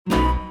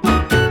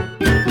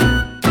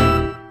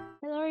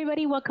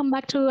everybody. Welcome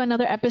back to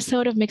another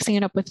episode of Mixing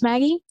It Up with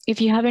Maggie.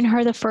 If you haven't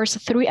heard the first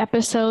three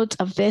episodes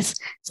of this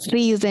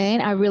season,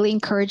 I really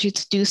encourage you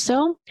to do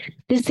so.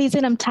 This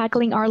season, I'm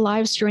tackling our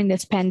lives during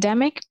this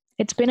pandemic.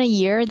 It's been a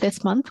year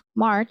this month,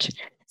 March,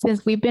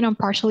 since we've been on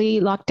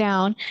partially locked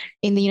down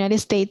in the United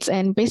States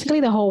and basically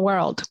the whole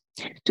world.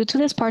 Due to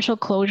this partial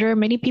closure,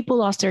 many people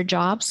lost their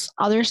jobs,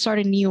 others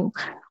started new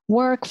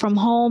work from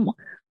home,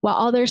 while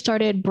others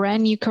started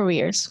brand new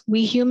careers.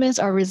 We humans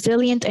are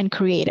resilient and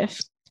creative.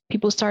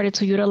 People started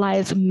to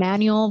utilize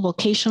manual,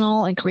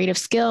 vocational, and creative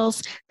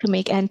skills to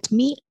make ends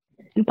meet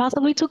and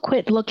possibly to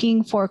quit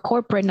looking for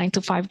corporate 9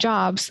 to 5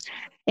 jobs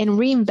and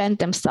reinvent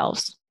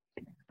themselves.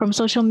 From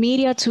social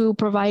media to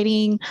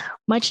providing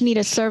much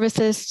needed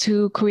services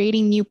to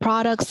creating new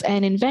products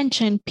and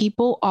invention,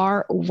 people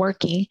are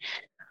working.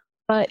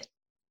 But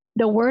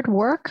the word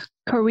work,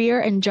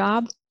 career, and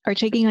job are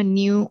taking a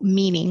new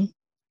meaning.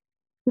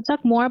 To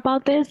talk more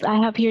about this, I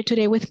have here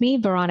today with me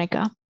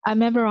Veronica. I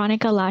met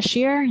Veronica last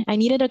year. I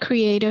needed a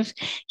creative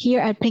here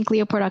at Pink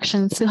Leo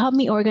Productions to help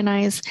me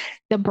organize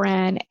the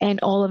brand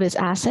and all of its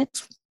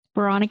assets.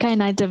 Veronica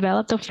and I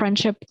developed a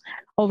friendship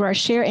over our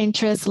shared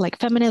interests like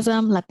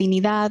feminism,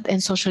 Latinidad,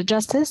 and social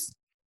justice.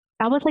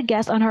 I was a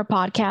guest on her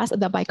podcast,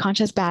 The By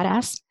Conscious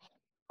Badass,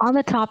 on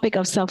the topic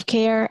of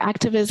self-care,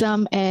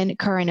 activism, and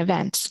current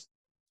events.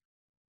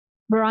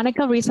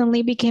 Veronica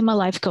recently became a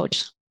life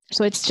coach,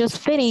 so it's just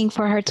fitting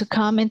for her to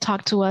come and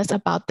talk to us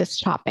about this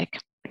topic.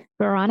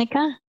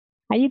 Veronica,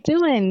 how you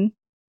doing?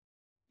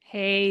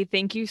 Hey,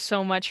 thank you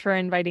so much for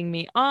inviting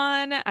me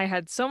on. I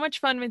had so much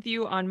fun with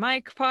you on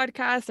my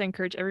podcast. I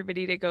encourage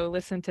everybody to go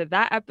listen to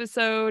that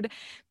episode.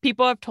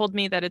 People have told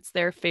me that it's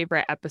their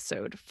favorite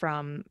episode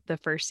from the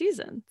first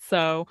season.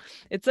 So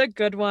it's a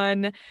good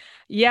one.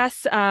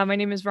 Yes, my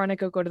name is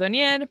Veronica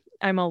Cordonier.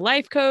 I'm a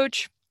life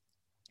coach.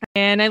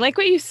 And I like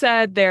what you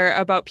said there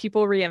about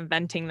people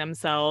reinventing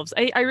themselves.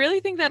 I really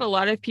think that a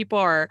lot of people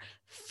are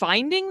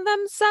finding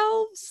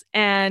themselves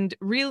and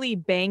really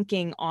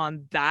banking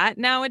on that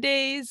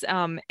nowadays.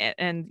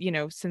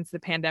 Since the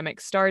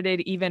pandemic started,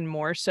 even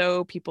more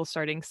so, people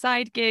starting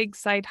side gigs,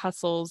 side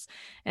hustles,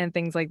 and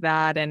things like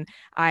that. And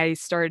I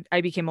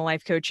became a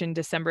life coach in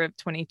December of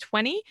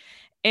 2020.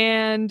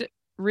 And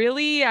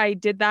really, I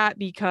did that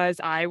because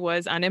I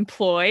was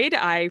unemployed.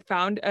 I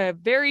found a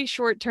very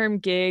short-term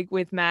gig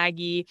with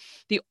Maggie.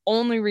 The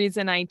only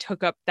reason I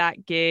took up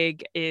that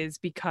gig is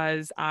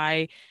because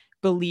I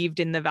believed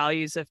in the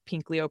values of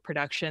Pink Leo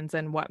Productions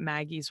and what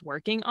Maggie's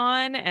working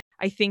on. And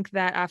I think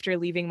that after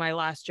leaving my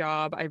last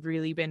job, I've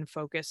really been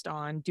focused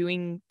on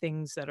doing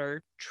things that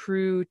are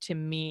true to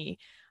me.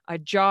 A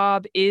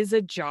job is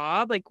a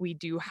job. Like, we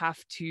do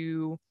have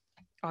to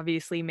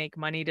obviously make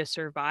money to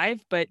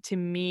survive, but to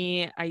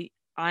me,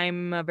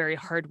 I'm a very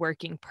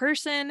hardworking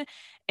person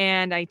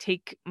and I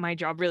take my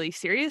job really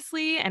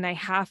seriously, and I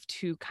have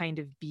to kind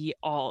of be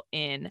all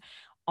in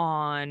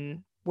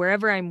on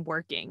wherever I'm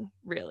working,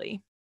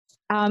 really.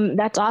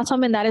 That's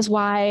awesome. And that is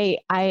why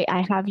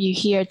I have you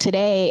here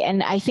today.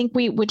 And I think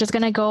we're just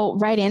going to go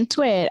right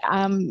into it.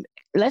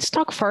 Let's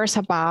talk first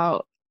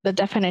about the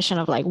definition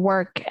of like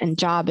work and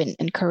job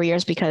and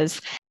careers, because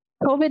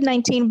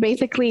COVID-19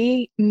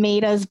 basically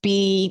made us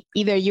be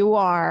either you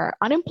are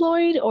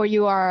unemployed or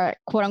you are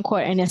quote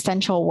unquote an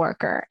essential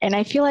worker. And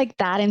I feel like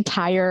that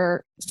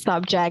entire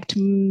subject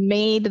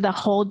made the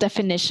whole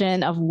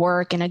definition of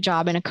work and a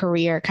job and a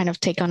career kind of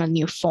take on a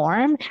new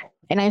form.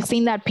 And I've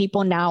seen that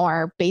people now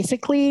are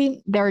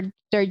basically their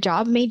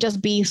job may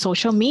just be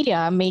social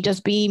media, may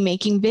just be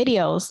making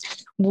videos.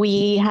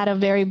 We had a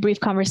very brief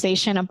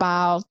conversation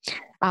about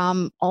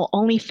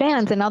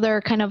OnlyFans and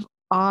other kind of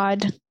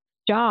odd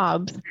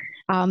jobs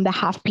that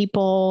have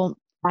people,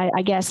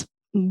 I guess,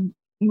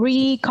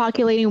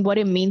 recalculating what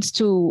it means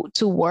to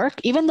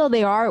work, even though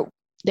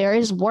there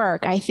is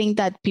work. I think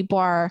that people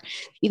are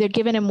either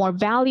giving it more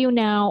value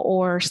now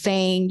or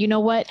saying, you know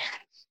what,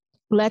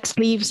 let's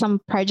leave some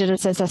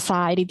prejudices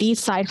aside. These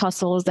side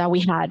hustles that we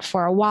had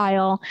for a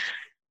while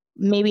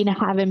maybe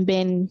haven't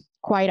been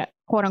quite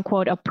quote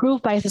unquote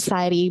approved by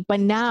society, but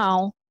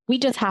now we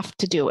just have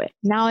to do it.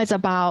 Now it's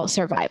about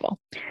survival.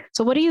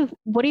 So what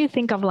do you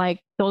think of like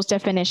those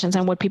definitions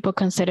and what people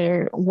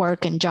consider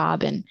work and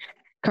job and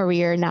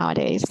career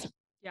nowadays?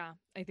 Yeah,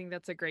 I think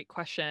that's a great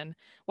question.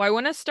 Well, I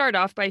want to start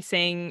off by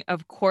saying,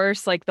 of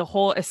course, like the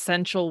whole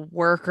essential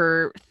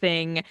worker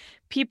thing,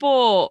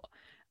 people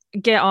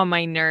get on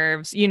my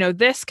nerves.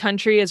 This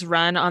country is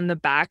run on the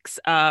backs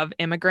of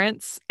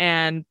immigrants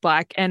and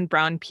Black and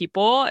brown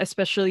people,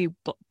 especially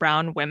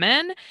brown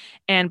women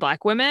and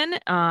Black women.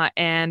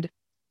 And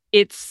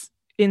it's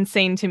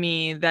insane to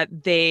me that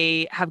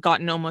they have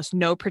gotten almost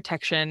no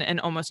protection and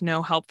almost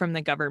no help from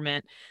the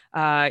government.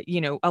 A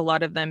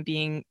lot of them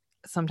being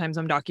sometimes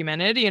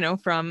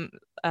undocumented, from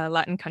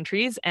Latin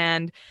countries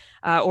and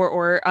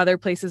or other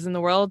places in the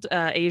world,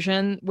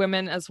 Asian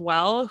women as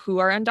well, who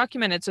are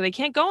undocumented. So they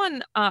can't go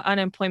on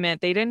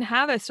unemployment. They didn't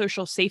have a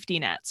social safety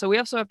net. So we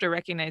also have to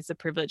recognize the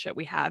privilege that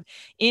we have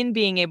in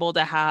being able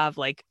to have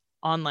like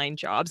online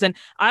jobs. And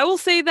I will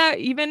say that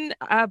even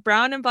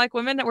brown and Black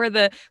women were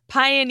the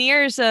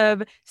pioneers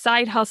of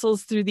side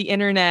hustles through the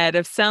internet,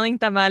 of selling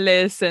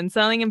tamales and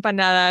selling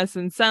empanadas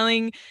and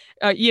selling,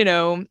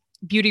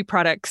 beauty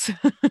products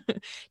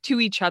to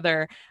each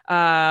other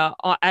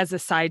as a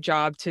side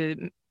job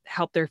to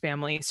help their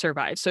family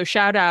survive. So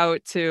shout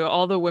out to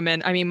all the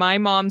women. I mean, my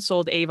mom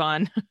sold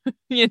Avon,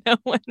 when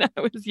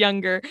I was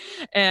younger,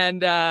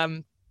 and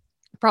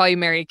probably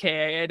Mary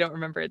Kay. I don't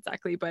remember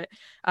exactly, but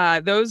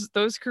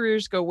those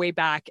careers go way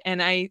back.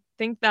 And I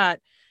think that,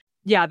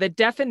 yeah, the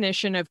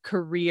definition of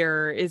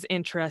career is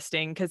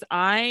interesting because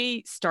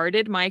I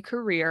started my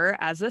career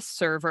as a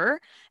server.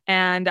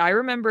 And I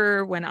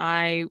remember when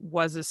I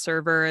was a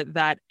server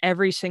that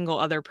every single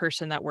other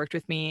person that worked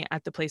with me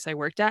at the place I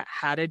worked at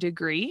had a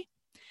degree.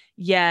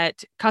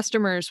 Yet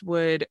customers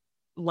would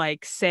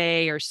like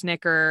say or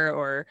snicker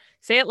or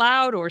say it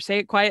loud or say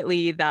it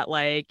quietly that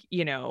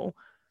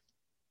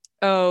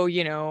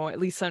oh, at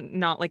least I'm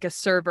not like a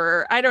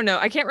server. I don't know.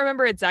 I can't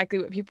remember exactly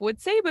what people would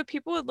say, but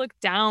people would look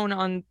down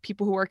on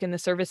people who work in the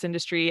service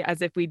industry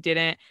as if we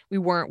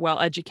weren't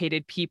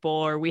well-educated people,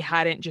 or we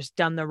hadn't just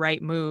done the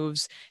right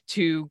moves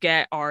to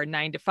get our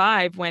 9 to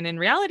 5, when in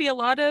reality, a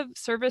lot of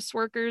service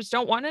workers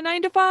don't want a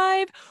 9 to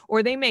 5,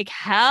 or they make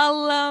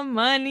hella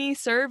money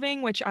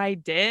serving, which I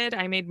did.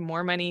 I made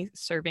more money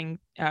serving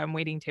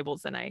waiting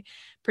tables than I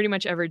pretty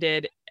much ever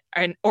did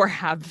or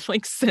have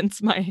like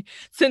since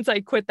I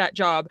quit that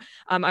job.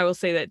 I will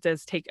say that it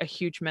does take a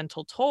huge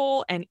mental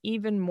toll, and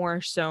even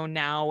more so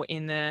now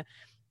in the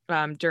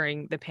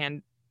during the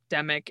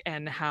pandemic,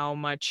 and how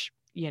much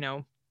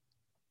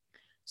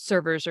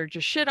servers are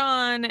just shit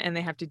on, and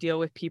they have to deal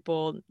with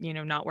people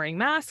not wearing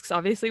masks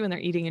obviously when they're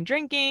eating and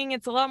drinking.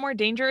 It's a lot more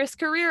dangerous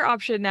career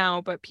option now,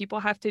 but people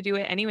have to do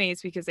it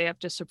anyways because they have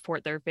to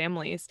support their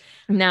families.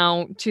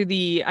 Now, to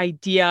the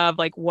idea of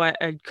like what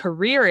a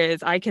career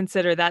is, I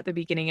consider that the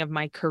beginning of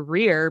my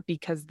career,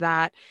 because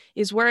that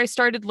is where I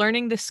started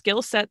learning the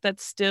skill set that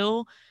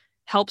still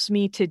helps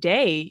me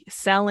today: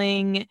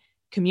 selling,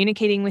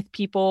 communicating with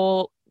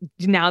people.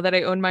 Now that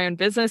I own my own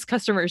business,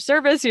 customer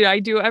service, I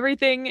do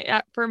everything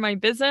for my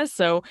business.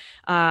 So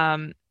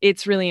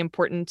it's really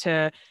important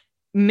to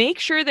make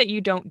sure that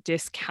you don't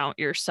discount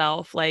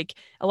yourself. Like,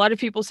 a lot of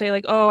people say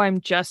like, oh, I'm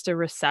just a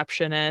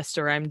receptionist,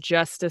 or I'm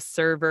just a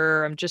server,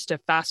 or I'm just a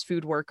fast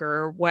food worker,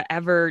 or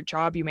whatever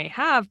job you may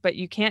have, but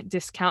you can't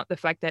discount the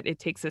fact that it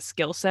takes a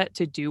skill set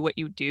to do what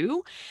you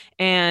do.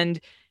 And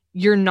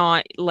you're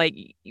not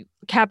like,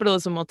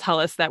 capitalism will tell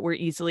us that we're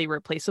easily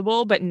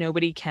replaceable, but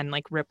nobody can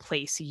like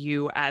replace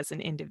you as an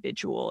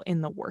individual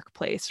in the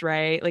workplace,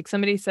 right? Like,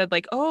 somebody said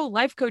like, oh,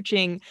 life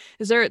coaching,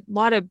 is there a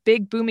lot of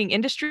big booming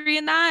industry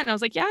in that? And I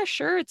was like, yeah,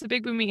 sure, it's a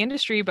big booming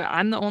industry, but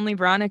I'm the only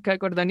Veronica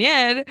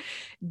Cordonier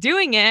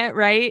doing it,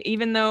 right?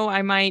 Even though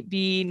I might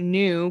be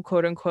new,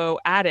 quote unquote,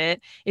 at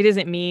it, it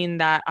doesn't mean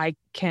that I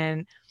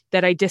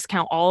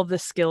discount all of the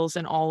skills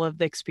and all of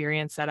the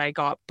experience that I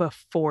got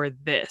before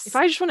this. If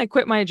I just want to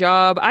quit my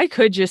job, I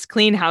could just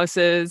clean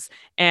houses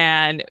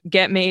and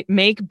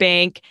make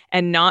bank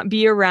and not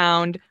be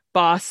around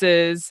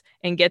bosses,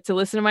 and get to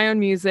listen to my own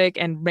music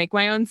and make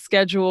my own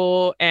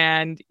schedule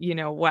and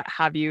what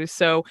have you.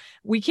 So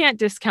we can't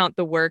discount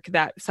the work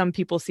that some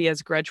people see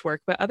as grudge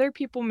work, but other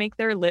people make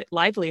their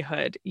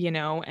livelihood,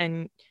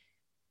 and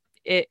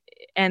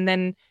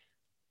then,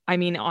 I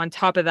mean, on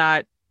top of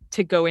that,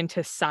 to go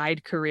into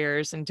side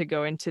careers and to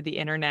go into the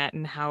internet,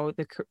 and how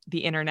the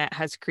internet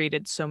has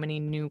created so many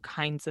new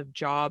kinds of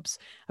jobs.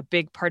 A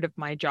big part of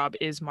my job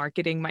is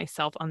marketing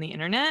myself on the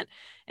internet.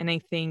 And I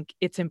think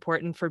it's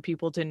important for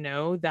people to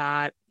know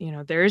that,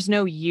 there's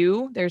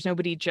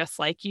nobody just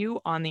like you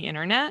on the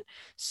internet.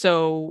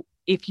 So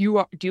if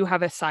you do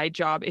have a side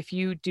job, if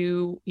you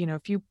do,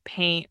 if you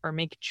paint or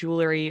make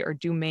jewelry or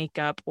do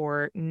makeup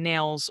or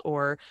nails,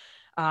 or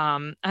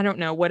I don't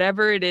know,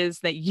 whatever it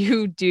is that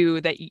you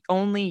do, that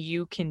only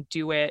you can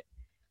do it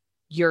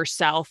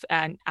yourself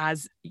and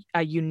as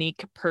a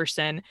unique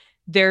person,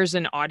 there's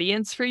an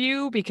audience for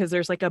you, because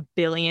there's like a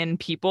billion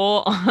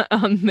people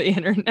on the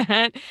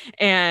internet,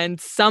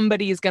 and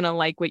somebody's going to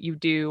like what you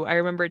do. I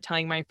remember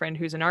telling my friend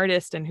who's an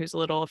artist and who's a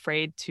little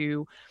afraid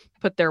to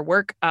put their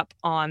work up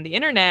on the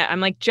internet,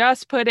 I'm like,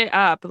 just put it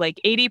up, like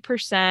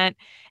 80%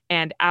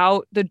 and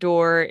out the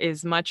door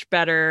is much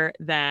better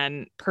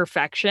than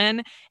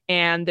perfection.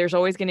 And there's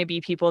always going to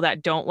be people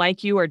that don't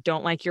like you or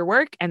don't like your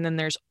work. And then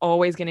there's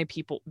always going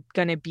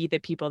to be the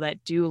people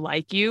that do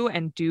like you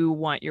and do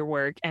want your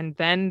work. And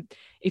then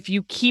if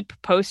you keep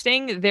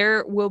posting,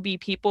 there will be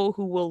people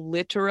who will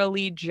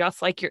literally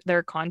just like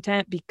their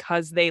content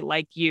because they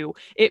like you.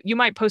 You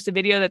might post a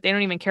video that they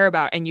don't even care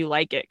about and you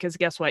like it, because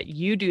guess what?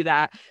 You do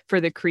that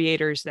for the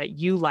creators that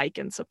you like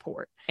and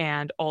support.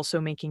 And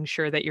also making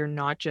sure that you're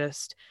not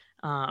just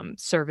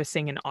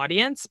servicing an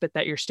audience, but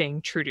that you're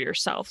staying true to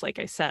yourself. Like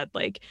I said,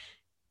 like,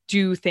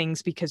 do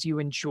things because you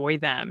enjoy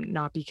them,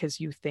 not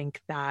because you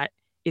think that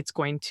it's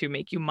going to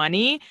make you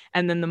money,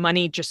 and then the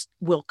money just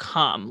will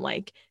come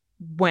like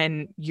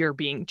when you're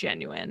being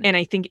genuine. And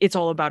I think it's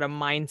all about a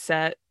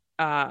mindset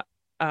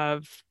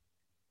of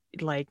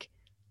like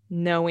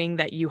knowing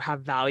that you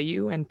have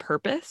value and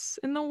purpose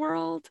in the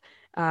world,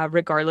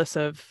 regardless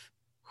of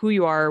who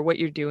you are, what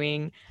you're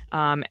doing,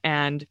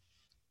 and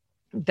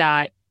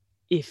that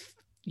if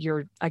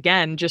you're,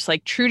 again, just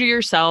like true to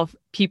yourself,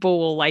 people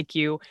will like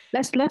you.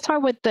 Let's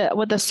start with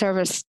the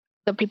service,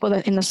 the people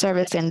that in the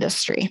service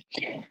industry,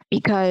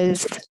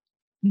 because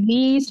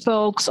these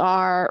folks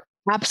are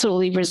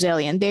absolutely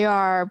resilient. They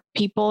are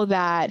people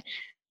that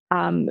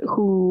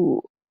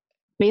who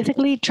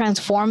basically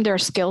transform their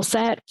skill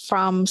set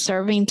from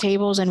serving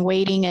tables and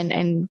waiting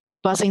and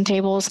bussing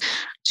tables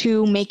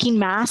to making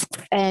masks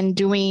and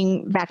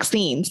doing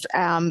vaccines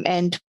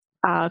and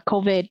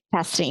COVID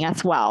testing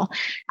as well.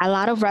 A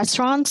lot of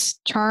restaurants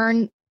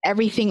turn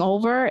everything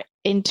over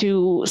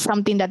into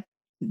something that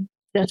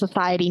the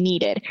society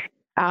needed.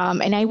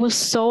 And I was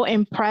so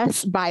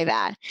impressed by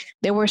that.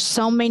 There were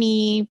so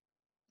many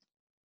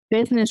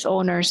business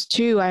owners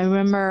too. I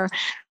remember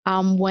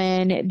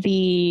when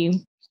the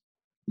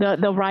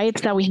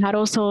riots that we had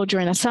also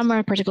during the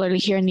summer, particularly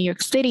here in New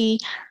York City,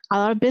 a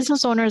lot of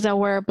business owners that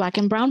were Black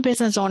and brown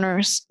business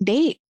owners,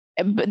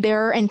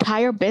 their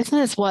entire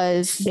business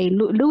was, they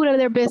looted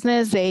their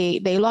business, they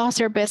lost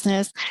their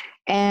business,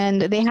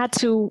 and they had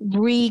to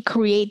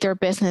recreate their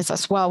business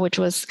as well, which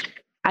was,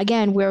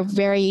 again, we're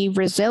very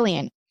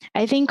resilient.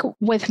 I think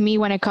with me,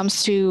 when it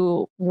comes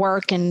to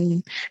work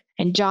and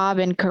job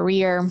and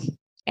career,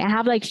 I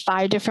have like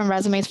 5 different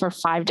resumes for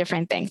 5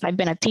 different things. I've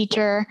been a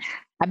teacher,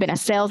 I've been a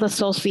sales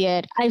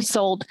associate, I've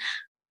sold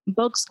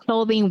books,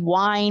 clothing,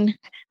 wine.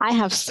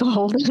 I've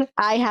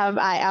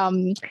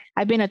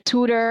been a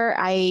tutor.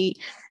 I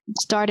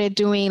started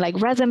doing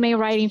like resume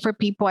writing for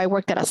people. I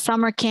worked at a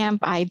summer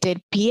camp. I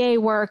did PA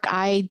work.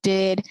 I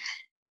did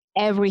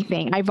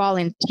everything. I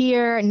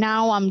volunteer.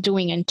 Now I'm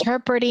doing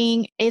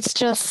interpreting. It's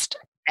just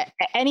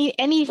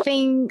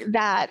anything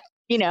that,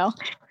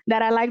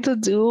 that I like to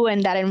do,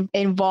 and that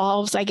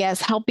involves, I guess,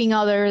 helping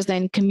others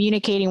and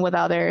communicating with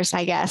others,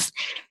 I guess.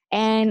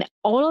 And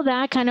all of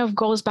that kind of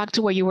goes back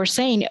to what you were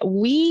saying.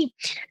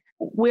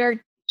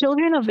 We're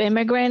children of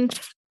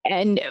immigrants.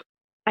 And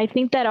I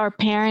think that our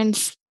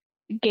parents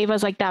gave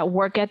us like that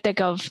work ethic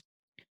of,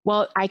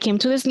 well, I came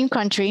to this new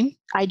country.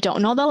 I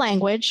don't know the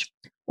language.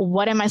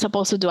 What am I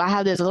supposed to do? I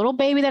have this little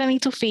baby that I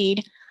need to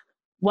feed.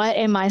 What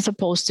am I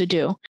supposed to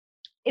do?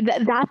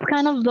 That's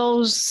kind of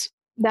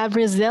that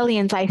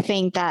resilience, I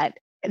think, that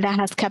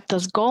has kept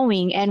us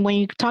going. And when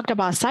you talked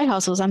about side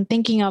hustles, I'm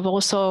thinking of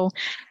also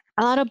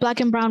a lot of Black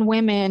and brown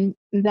women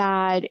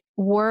that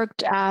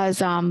worked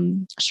as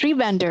street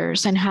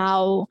vendors, and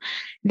how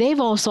they've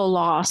also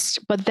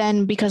lost. But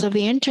then because of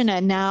the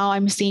internet, now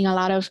I'm seeing a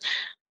lot of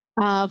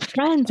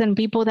friends and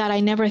people that I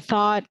never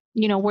thought,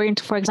 were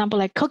into, for example,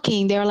 like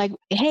cooking. They're like,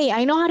 hey,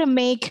 I know how to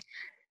make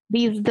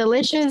these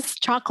delicious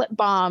chocolate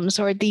bombs,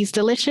 or these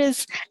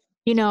delicious,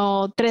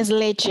 tres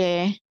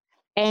leche.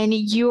 And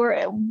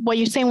what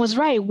you're saying was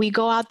right. We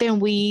go out there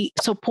and we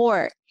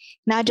support,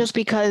 not just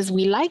because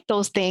we like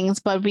those things,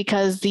 but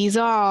because these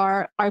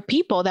are our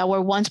people that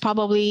were once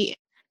probably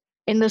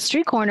in the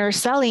street corner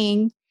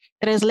selling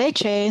tres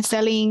leche,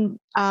 selling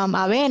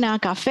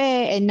avena,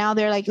 cafe. And now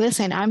they're like,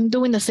 listen, I'm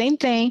doing the same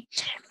thing.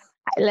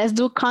 Let's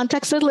do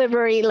context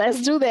delivery.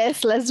 Let's do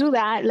this. Let's do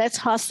that. Let's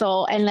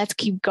hustle and let's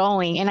keep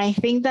going. And I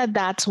think that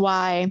that's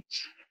why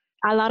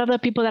a lot of the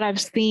people that I've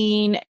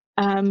seen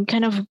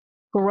kind of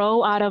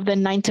grow out of the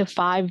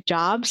 9-to-5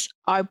 jobs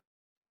are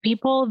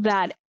people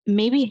that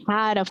maybe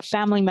had a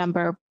family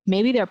member,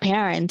 maybe their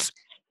parents,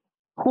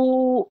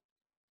 who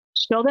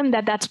show them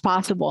that that's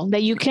possible,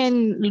 that you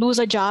can lose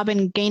a job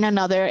and gain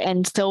another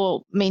and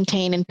still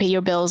maintain and pay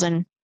your bills.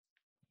 And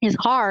it's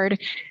hard,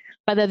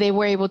 but that they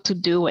were able to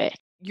do it.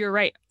 You're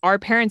right. Our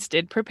parents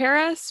did prepare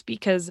us,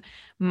 because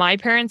my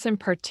parents in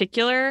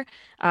particular,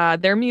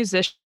 they're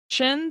musicians.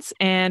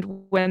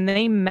 And when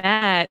they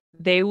met,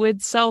 they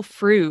would sell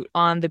fruit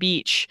on the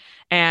beach.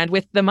 And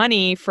with the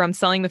money from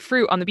selling the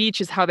fruit on the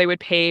beach is how they would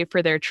pay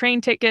for their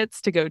train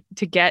tickets to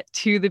get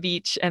to the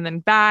beach and then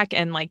back,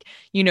 and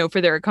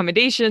for their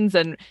accommodations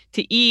and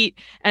to eat.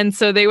 And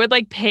so they would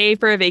pay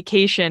for a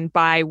vacation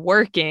by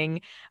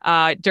working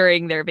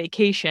during their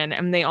vacation.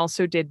 And they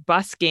also did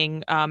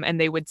busking, and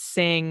they would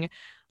sing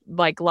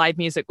live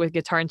music with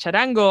guitar and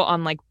charango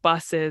on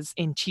buses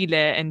in Chile,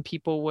 and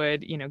people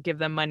would, give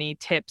them money,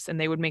 tips, and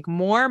they would make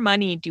more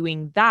money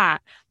doing that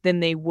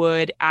than they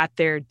would at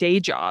their day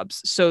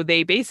jobs. So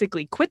they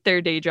basically quit their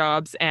day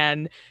jobs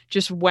and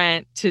just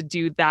went to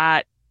do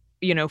that,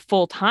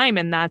 full time.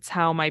 And that's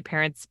how my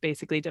parents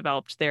basically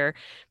developed their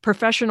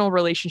professional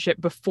relationship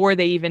before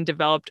they even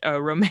developed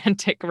a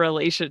romantic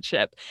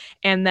relationship.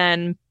 And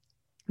then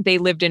they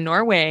lived in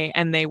Norway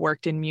and they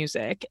worked in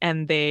music,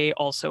 and they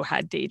also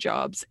had day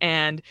jobs,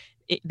 and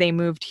they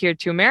moved here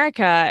to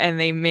America and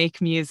they make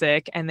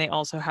music and they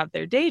also have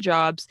their day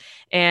jobs.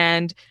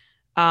 And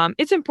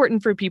it's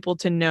important for people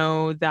to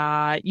know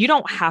that you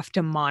don't have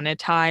to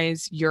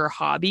monetize your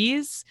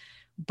hobbies,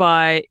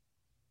 but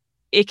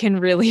it can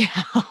really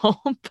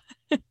help.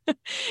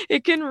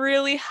 It can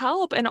really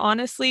help. And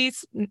honestly,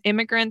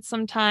 immigrants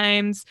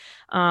sometimes,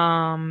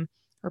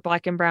 or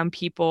Black and brown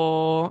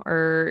people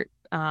or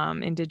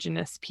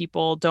Indigenous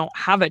people don't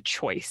have a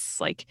choice.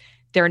 Like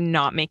they're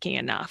not making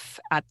enough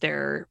at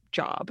their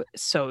job.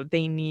 So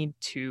they need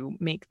to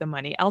make the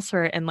money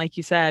elsewhere. And like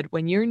you said,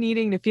 when you're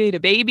needing to feed a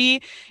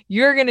baby,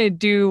 you're going to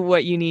do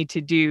what you need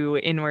to do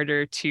in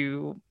order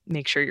to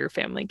make sure your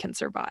family can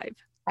survive.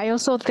 I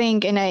also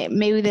think, and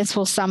maybe this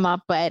will sum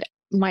up, but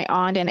my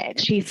aunt, and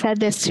she said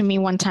this to me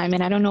one time,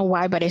 and I don't know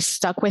why, but it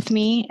stuck with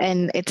me.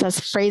 And it's a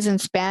phrase in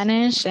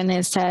Spanish, and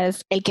it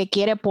says, "El que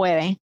quiere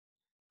puede."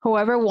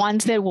 Whoever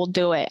wants it will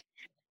do it.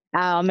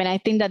 And I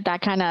think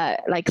that kind of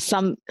like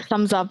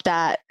sums up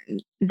that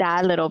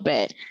little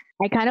bit.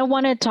 I kind of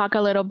want to talk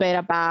a little bit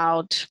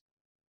about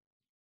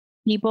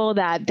people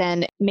that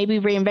then maybe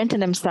reinvented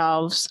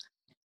themselves,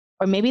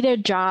 or maybe their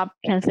job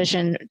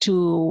transition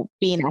to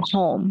being at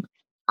home.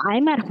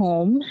 I'm at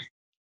home,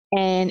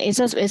 and it's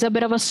a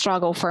bit of a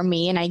struggle for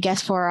me, and I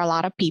guess for a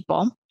lot of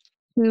people,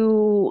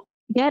 to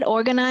get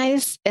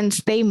organized and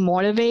stay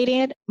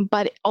motivated,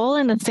 but all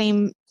in the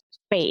same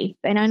space.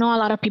 And I know a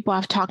lot of people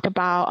have talked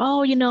about,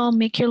 oh,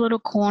 make your little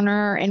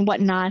corner and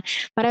whatnot.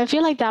 But I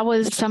feel like that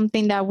was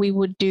something that we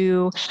would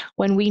do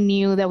when we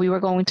knew that we were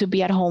going to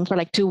be at home for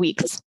like 2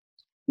 weeks.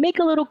 Make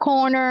a little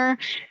corner,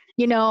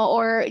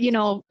 or,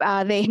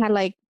 they had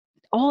like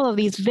all of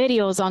these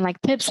videos on like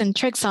tips and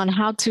tricks on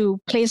how to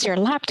place your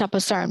laptop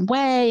a certain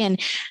way and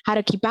how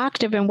to keep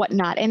active and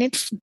whatnot. And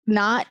it's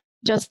not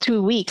just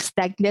 2 weeks.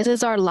 Like this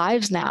is our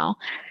lives now.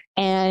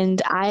 And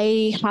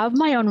I have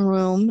my own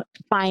room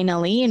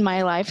finally in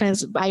my life.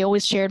 And I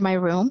always shared my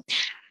room.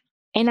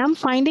 And I'm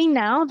finding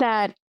now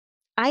that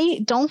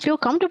I don't feel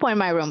comfortable in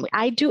my room.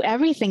 I do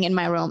everything in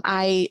my room.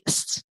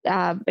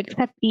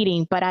 Except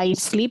eating, but I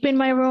sleep in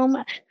my room,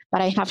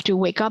 but I have to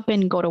wake up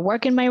and go to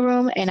work in my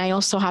room. And I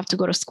also have to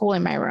go to school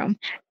in my room.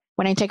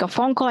 When I take a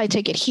phone call, I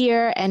take it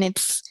here, and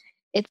it's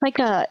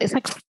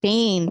like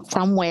staying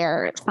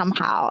somewhere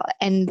somehow.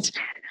 And,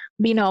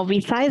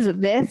 besides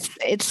this,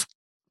 it's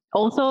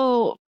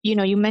also,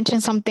 you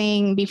mentioned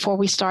something before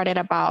we started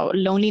about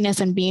loneliness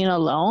and being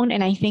alone.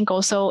 And I think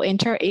also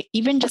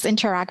even just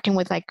interacting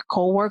with like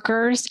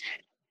coworkers,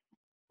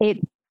 it's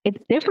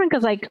different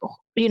because like,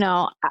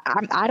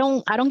 I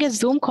don't get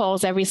Zoom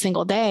calls every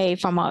single day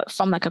from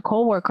like a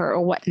coworker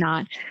or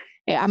whatnot.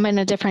 I'm in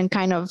a different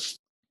kind of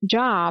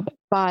job,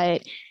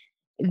 but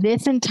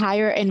this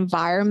entire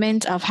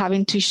environment of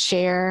having to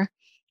share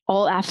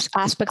all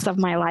aspects of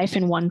my life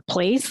in one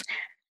place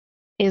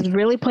is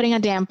really putting a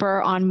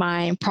damper on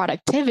my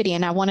productivity.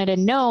 And I wanted to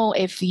know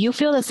if you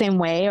feel the same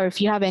way, or if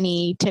you have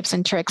any tips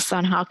and tricks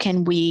on how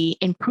can we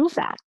improve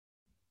that.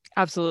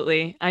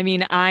 Absolutely. I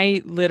mean,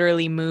 I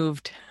literally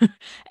moved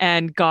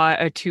and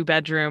got a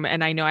 2-bedroom,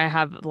 and I know I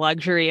have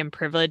luxury and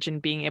privilege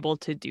in being able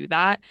to do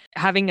that.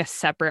 Having a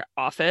separate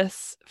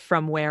office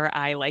from where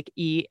I like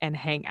eat and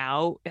hang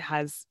out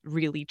has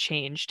really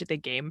changed the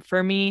game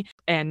for me.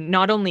 And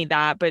not only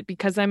that, but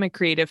because I'm a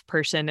creative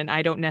person and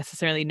I don't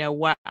necessarily know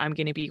what I'm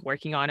going to be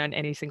working on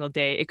any single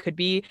day, it could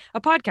be a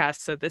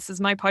podcast. So this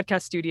is my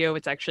podcast studio.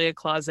 It's actually a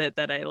closet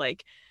that I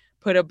like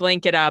put a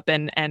blanket up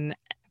and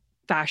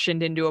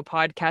fashioned into a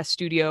podcast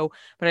studio.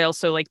 But I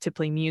also like to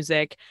play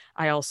music.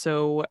 I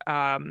also,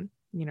 I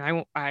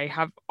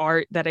have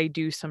art that I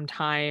do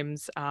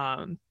sometimes.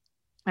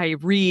 I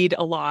read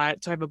a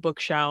lot, so I have a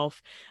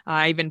bookshelf.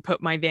 I even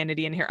put my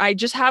vanity in here. I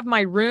just have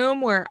my room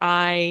where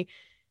I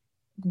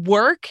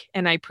work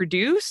and I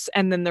produce,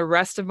 and then the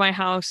rest of my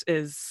house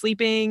is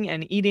sleeping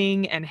and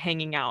eating and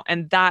hanging out.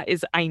 And that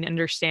is, I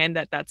understand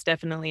that that's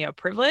definitely a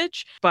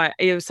privilege, but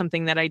it was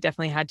something that I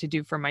definitely had to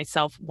do for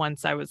myself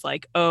once I was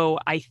like, oh,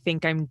 I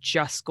think I'm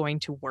just going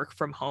to work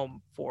from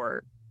home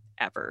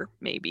forever,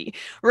 maybe.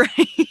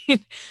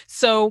 Right.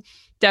 So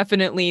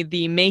definitely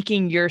the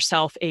making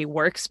yourself a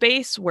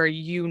workspace where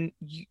you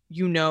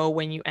know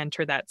when you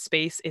enter that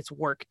space, it's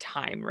work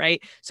time,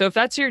 right? So if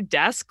that's your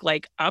desk,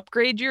 like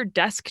upgrade your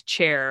desk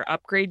chair,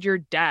 upgrade your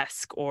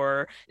desk,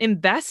 or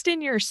invest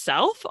in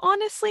yourself,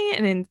 honestly,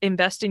 and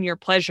invest in your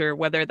pleasure,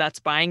 whether that's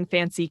buying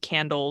fancy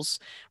candles,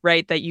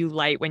 right, that you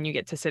light when you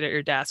get to sit at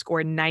your desk,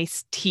 or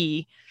nice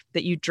tea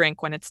that you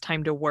drink when it's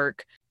time to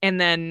work.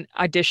 And then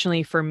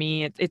additionally, for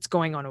me, it's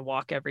going on a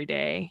walk every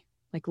day,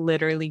 like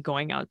literally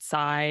going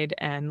outside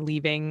and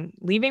leaving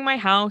my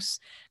house,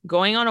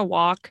 going on a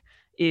walk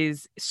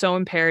is so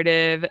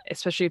imperative,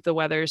 especially if the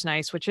weather is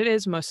nice, which it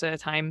is most of the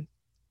time.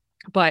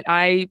 But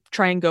I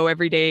try and go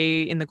every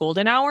day in the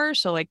golden hour.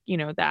 So like,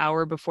 the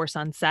hour before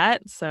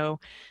sunset. So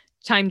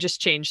time just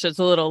changed. So it's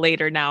a little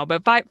later now,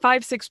 but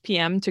 6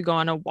 p.m. to go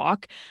on a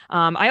walk.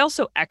 I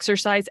also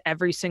exercise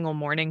every single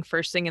morning,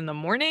 first thing in the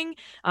morning.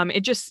 It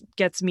just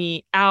gets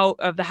me out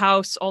of the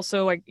house.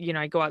 Also, I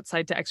go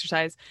outside to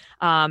exercise.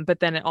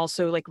 But then it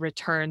also like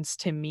returns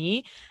to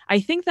me. I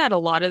think that a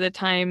lot of the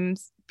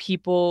times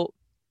people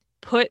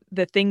put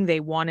the thing they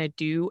want to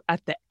do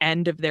at the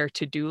end of their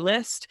to-do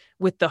list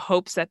with the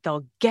hopes that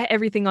they'll get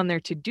everything on their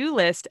to-do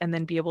list and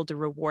then be able to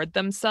reward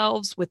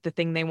themselves with the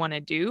thing they want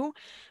to do.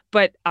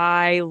 But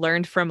I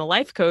learned from a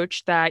life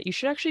coach that you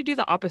should actually do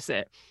the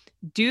opposite.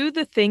 Do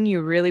the thing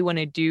you really want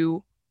to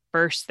do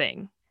first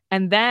thing,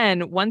 And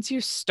then once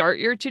you start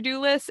your to-do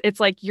list, it's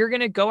like you're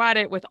going to go at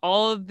it with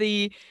all of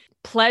the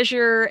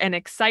pleasure and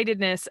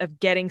excitedness of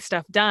getting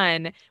stuff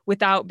done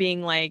without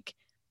being like,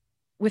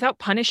 without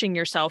punishing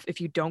yourself if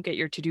you don't get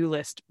your to-do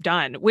list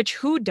done, which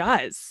who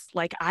does?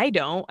 Like, I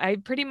don't. I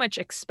pretty much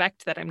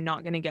expect that I'm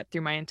not going to get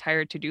through my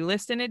entire to-do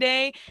list in a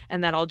day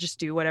and that I'll just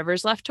do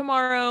whatever's left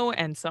tomorrow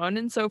and so on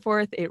and so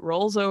forth. It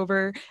rolls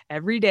over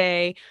every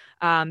day.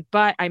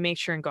 But I make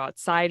sure and go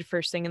outside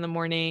first thing in the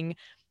morning.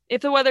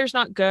 If the weather's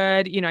not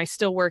good, I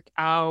still work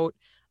out.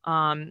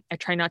 I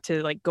try not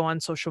to like go on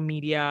social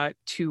media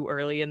too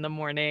early in the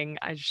morning.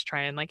 I just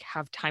try and like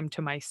have time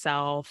to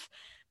myself.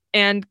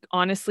 And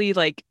honestly,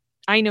 like,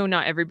 I know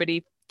not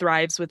everybody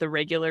thrives with a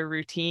regular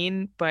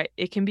routine, but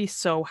it can be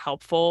so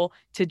helpful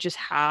to just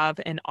have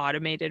an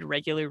automated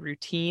regular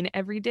routine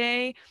every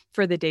day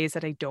for the days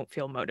that I don't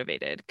feel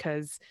motivated.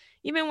 Because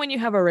even when you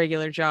have a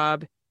regular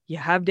job, you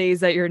have days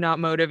that you're not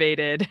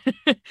motivated.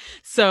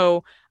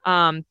 So,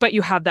 but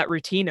you have that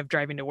routine of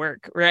driving to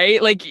work,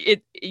 right? Like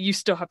you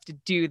still have to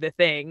do the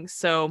thing.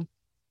 So,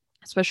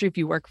 especially if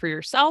you work for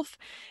yourself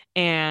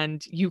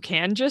and you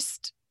can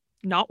just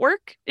not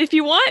work if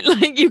you want,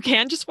 like you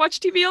can just watch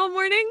TV all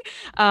morning.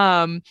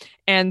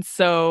 And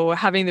so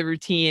having the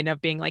routine of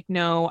being like,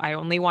 no, I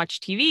only watch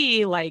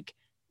TV like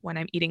when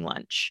I'm eating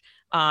lunch.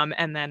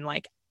 And then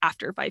like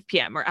after 5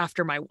 p.m. or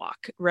after my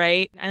walk,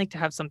 right? I like to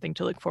have something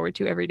to look forward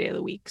to every day of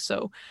the week.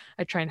 So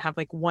I try and have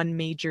like one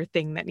major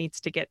thing that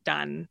needs to get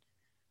done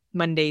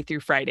Monday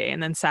through Friday.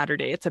 And then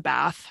Saturday it's a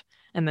bath.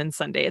 And then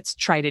Sunday it's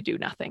try to do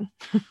nothing.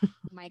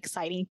 My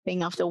exciting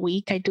thing of the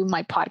week, I do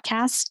my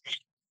podcast.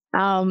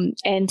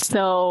 And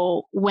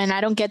so when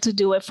I don't get to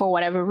do it for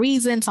whatever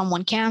reason,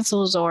 someone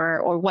cancels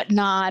or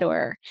whatnot,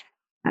 or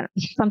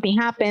something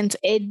happens,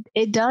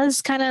 it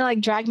does kind of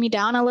like drag me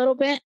down a little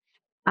bit.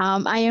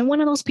 I am one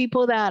of those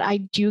people that I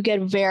do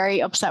get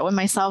very upset with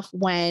myself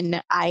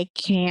when I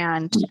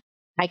can't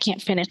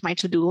finish my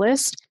to-do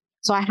list.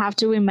 So I have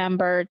to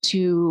remember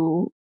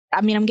to,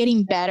 I'm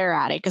getting better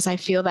at it because I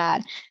feel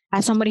that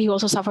as somebody who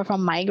also suffer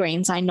from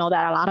migraines, I know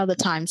that a lot of the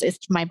times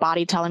it's my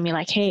body telling me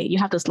like, hey, you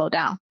have to slow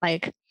down.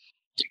 Like,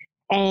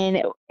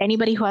 and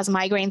anybody who has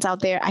migraines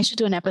out there, I should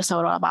do an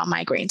episode about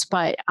migraines,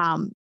 but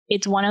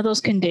it's one of those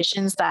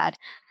conditions that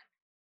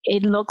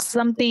it looks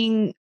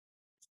something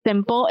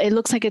simple. It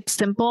looks like it's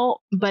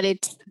simple, but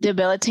it's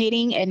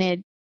debilitating,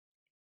 and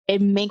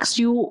it makes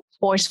you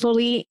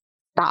forcefully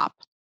stop.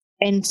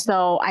 And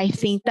so I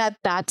think that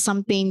that's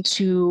something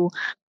to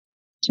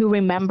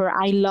remember.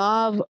 I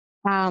love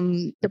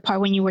the part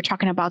when you were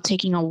talking about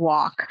taking a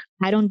walk.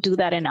 I don't do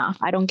that enough.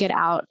 I don't get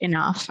out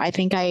enough. I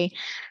think I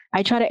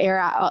try to air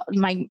out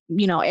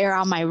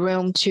my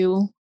room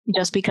too,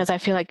 just because I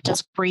feel like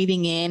just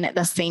breathing in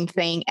the same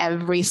thing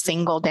every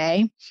single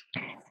day.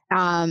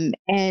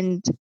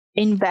 And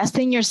invest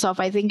in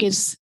yourself, I think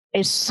is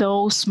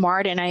so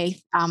smart. And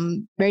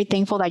I'm very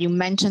thankful that you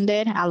mentioned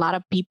it. A lot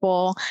of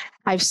people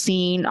I've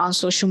seen on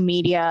social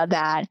media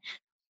that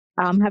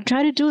have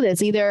tried to do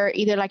this, either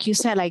like you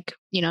said, like,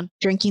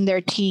 drinking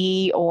their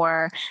tea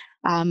or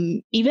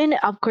even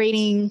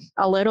upgrading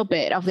a little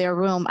bit of their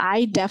room.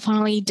 I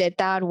definitely did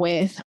that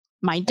with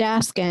my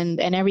desk and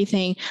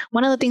everything.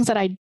 One of the things that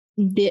I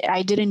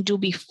didn't do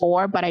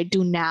before, but I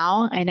do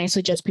now, and I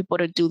suggest people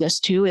to do this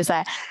too, is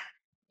that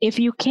if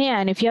you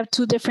have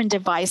two different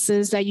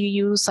devices that you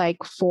use,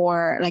 like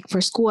for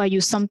school, I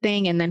use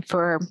something, and then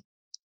for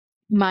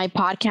my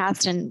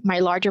podcast and my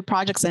larger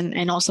projects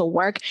and also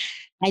work,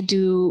 I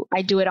do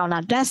it on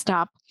a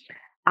desktop.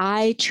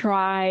 I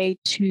try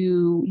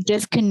to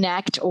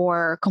disconnect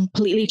or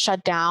completely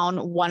shut down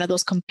one of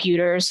those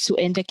computers to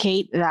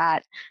indicate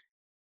that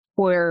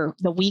for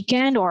the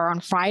weekend or on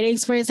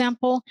Fridays, for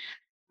example,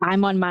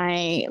 I'm on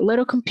my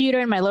little computer,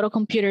 and my little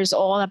computer is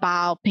all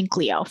about Pink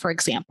Leo, for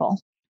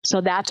example. So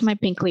that's my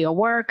Pink Leo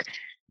work,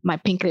 my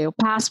Pink Leo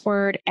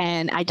password,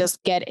 and I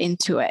just get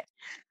into it.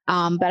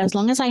 But as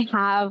long as I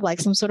have like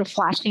some sort of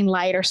flashing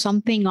light or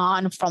something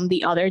on from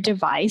the other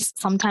device,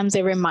 sometimes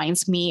it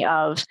reminds me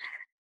of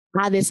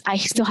I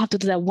still have to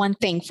do that one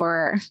thing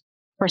for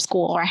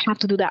school, or I have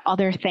to do that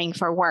other thing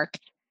for work.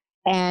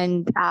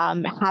 And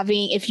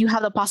if you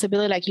have the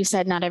possibility, like you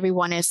said, not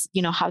everyone is,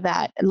 have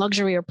that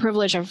luxury or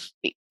privilege of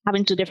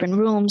having two different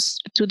rooms,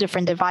 two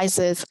different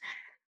devices.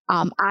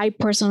 I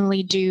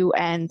personally do,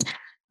 and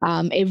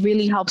it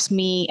really helps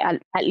me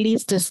at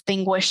least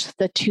distinguish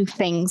the two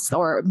things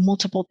or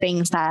multiple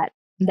things that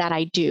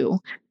I do.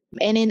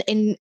 And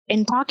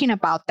in talking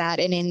about that,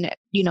 and in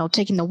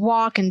taking the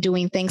walk and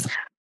doing things,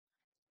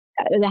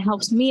 that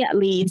helps me at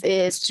least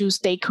is to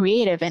stay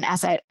creative. And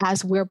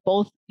as we're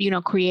both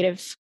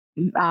creative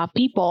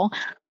people,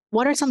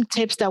 what are some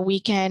tips that we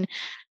can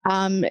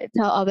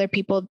tell other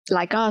people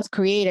like us,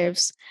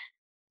 creatives,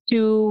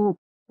 to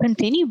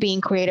continue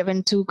being creative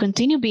and to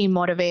continue being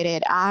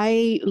motivated?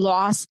 I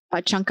lost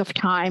a chunk of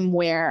time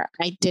where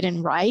I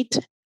didn't write,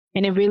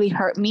 and it really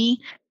hurt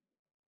me.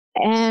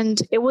 And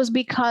it was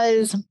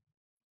because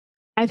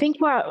I think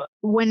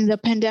when the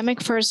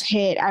pandemic first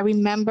hit, I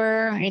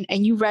remember,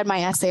 and you read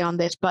my essay on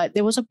this, but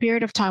there was a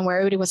period of time where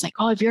everybody was like,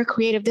 oh, if you're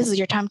creative, this is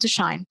your time to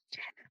shine.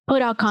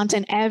 Put out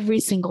content every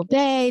single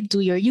day, do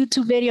your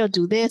YouTube video,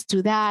 do this,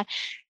 do that.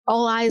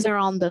 All eyes are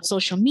on the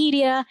social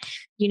media.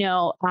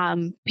 People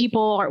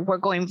were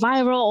going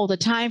viral all the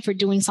time for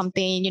doing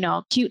something,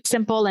 cute,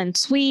 simple, and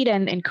sweet,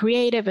 and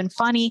creative and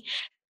funny.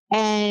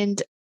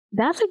 And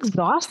that's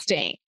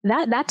exhausting.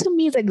 That to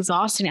me is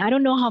exhausting. I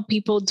don't know how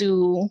people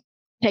do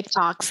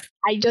TikToks.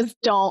 I just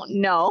don't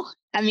know.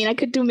 I mean, I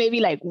could do maybe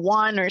like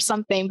one or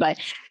something, but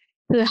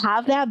to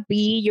have that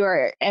be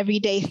your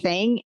everyday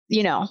thing,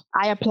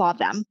 I applaud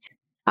them.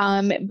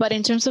 But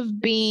in terms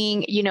of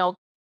being,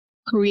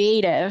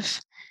 creative,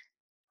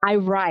 I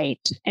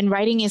write, and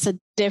writing is a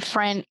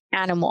different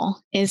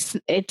animal. It's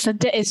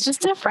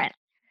just different,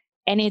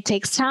 and it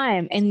takes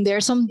time. And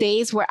there's some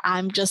days where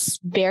I'm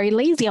just very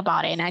lazy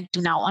about it, and I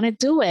do not want to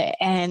do it,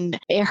 and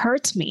it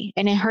hurts me.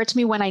 And it hurts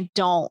me when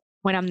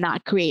I'm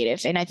not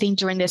creative. And I think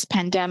during this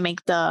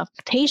pandemic, the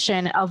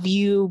temptation of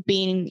you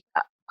being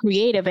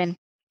creative and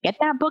get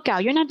that book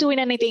out. You're not doing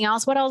anything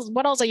else. What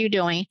else are you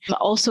doing?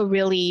 Also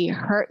really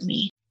hurt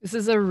me. This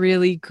is a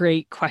really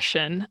great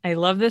question. I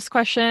love this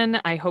question.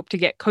 I hope to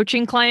get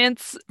coaching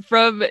clients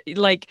from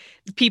like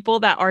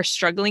people that are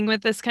struggling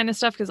with this kind of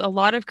stuff, because a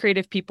lot of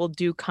creative people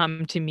do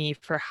come to me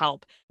for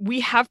help. We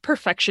have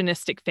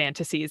perfectionistic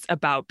fantasies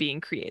about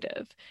being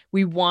creative.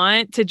 We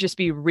want to just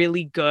be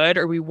really good,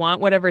 or we want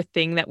whatever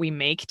thing that we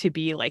make to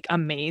be like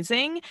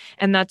amazing.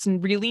 And that's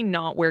really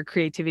not where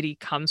creativity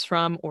comes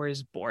from or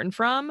is born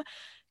from.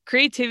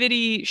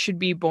 Creativity should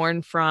be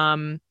born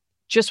from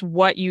just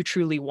what you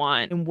truly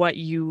want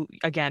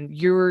and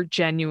your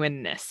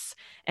genuineness,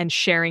 and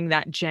sharing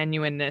that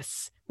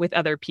genuineness with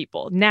other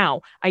people.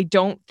 Now, I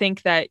don't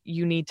think that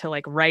you need to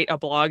like write a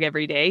blog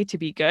every day to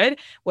be good.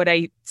 What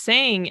I'm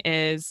saying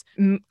is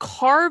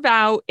carve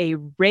out a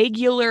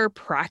regular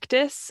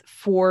practice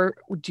for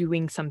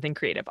doing something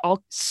creative.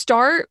 I'll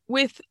start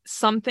with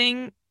how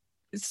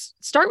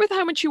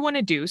much you want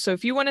to do. So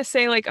if you want to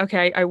say like,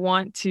 okay, I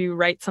want to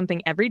write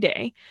something every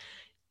day,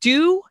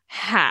 do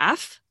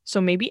half. So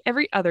maybe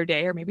every other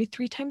day, or maybe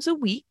 3 times a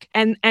week,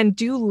 and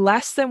do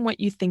less than what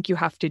you think you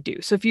have to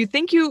do. So if you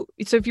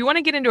want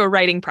to get into a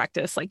writing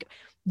practice, like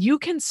you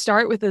can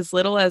start with as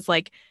little as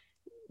like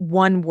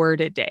 1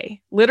 word a day.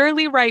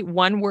 Literally write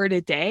 1 word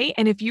a day.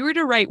 And if you were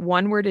to write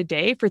 1 word a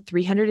day for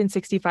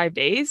 365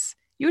 days,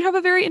 you would have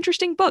a very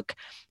interesting book.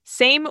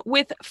 Same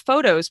with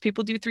photos.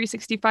 People do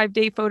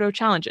 365-day photo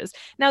challenges.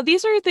 Now,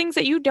 these are things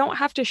that you don't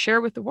have to share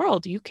with the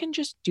world. You can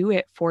just do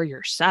it for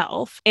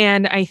yourself.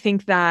 And I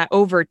think that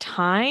over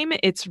time,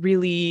 it's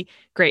really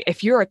great.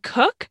 If you're a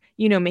cook,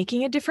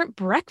 making a different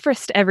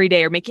breakfast every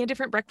day, or making a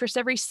different breakfast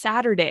every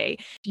Saturday.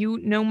 If you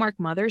know Mark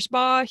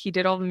Mothersbaugh, he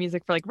did all the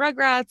music for like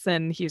Rugrats,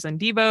 and he was on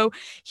Devo.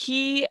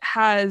 He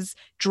has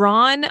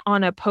drawn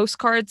on a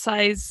postcard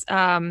size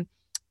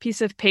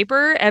piece of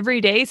paper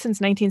every day since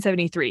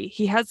 1973.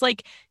 He has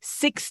like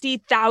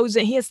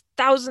 60,000. He has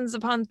thousands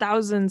upon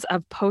thousands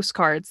of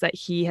postcards that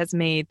he has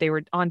made. They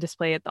were on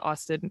display at the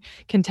Austin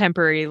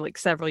Contemporary like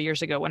several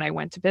years ago when I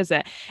went to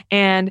visit.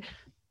 And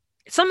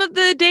some of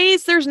the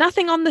days there's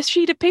nothing on the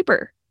sheet of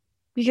paper,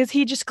 because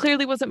he just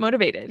clearly wasn't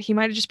motivated. He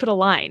might have just put a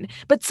line.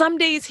 But some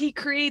days he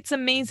creates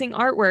amazing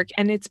artwork,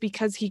 and it's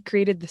because he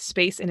created the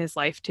space in his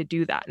life to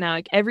do that. Now,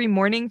 like every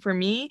morning for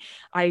me,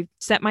 I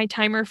set my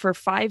timer for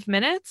 5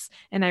 minutes,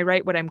 and I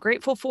write what I'm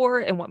grateful for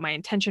and what my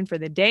intention for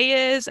the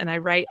day is. And I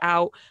write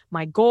out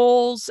my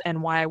goals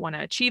and why I want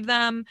to achieve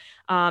them.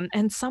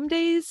 And some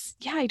days,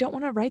 I don't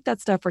want to write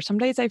that stuff, or some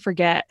days I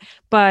forget.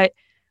 But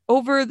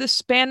over the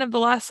span of the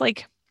last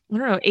 8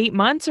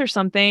 months or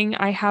something,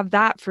 I have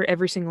that for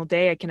every single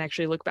day. I can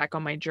actually look back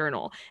on my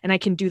journal, and I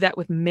can do that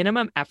with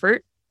minimum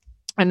effort.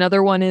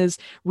 Another one is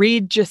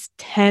read just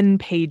 10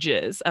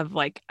 pages of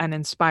like an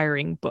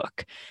inspiring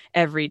book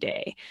every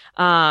day.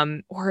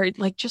 Or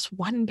like just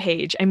 1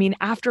 page. I mean,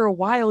 after a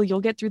while,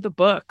 you'll get through the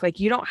book. Like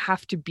you don't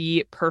have to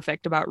be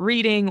perfect about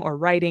reading or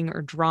writing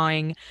or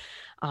drawing.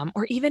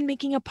 Or even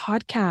making a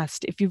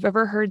podcast. If you've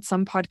ever heard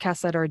some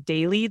podcasts that are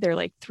daily, they're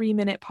like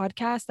 3-minute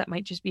podcasts that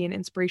might just be an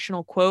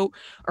inspirational quote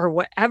or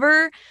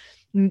whatever.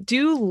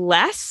 Do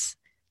less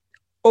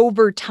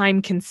over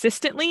time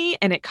consistently,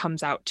 and it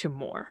comes out to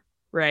more,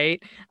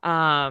 right?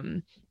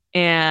 And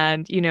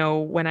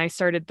when I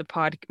started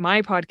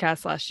my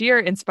podcast last year,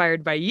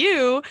 Inspired by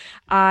You,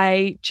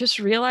 I just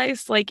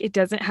realized like it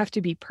doesn't have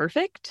to be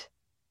perfect,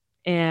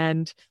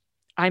 and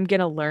I'm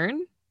gonna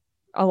learn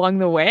along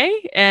the way,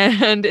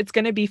 and it's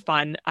going to be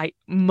fun.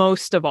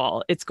 Most of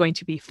all, it's going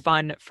to be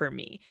fun for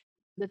me.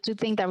 The 2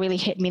 things that really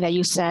hit me that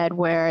you said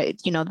were,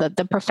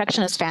 the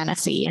perfectionist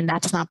fantasy, and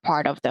that's not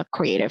part of the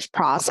creative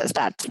process.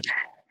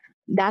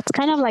 That's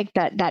kind of like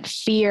that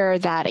fear,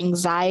 that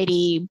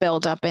anxiety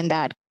build up, and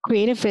that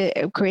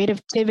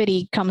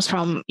creativity comes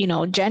from,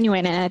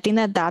 genuine. And I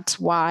think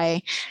that's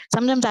why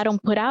sometimes I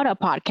don't put out a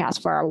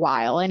podcast for a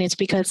while. And it's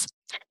because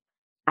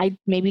I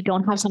maybe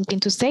don't have something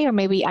to say, or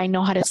maybe I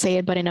know how to say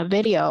it, but in a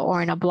video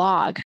or in a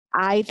blog.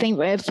 I think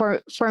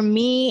for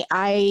me,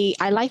 I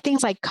like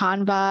things like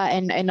Canva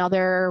and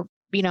other,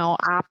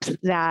 apps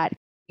that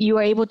you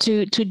are able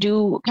to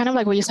do kind of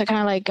like what you said,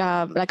 kind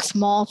of like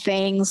small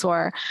things,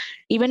 or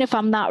even if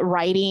I'm not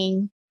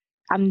writing,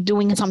 I'm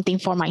doing something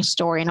for my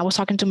story. And I was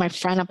talking to my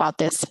friend about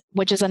this,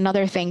 which is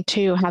another thing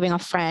too. Having a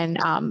friend,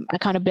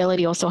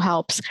 accountability also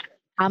helps.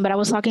 But I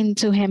was talking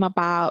to him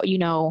about,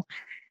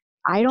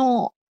 I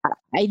don't,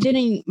 I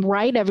didn't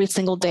write every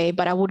single day,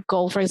 but I would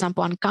go, for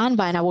example, on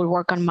Canva and I would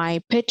work on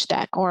my pitch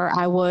deck, or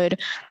I would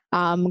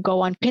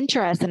go on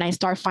Pinterest and I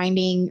start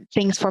finding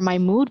things for my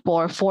mood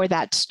board for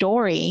that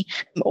story,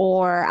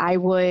 or I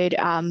would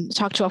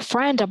talk to a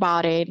friend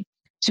about it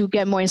to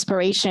get more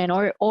inspiration,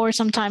 or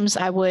sometimes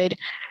I would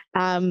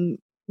um,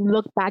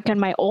 look back at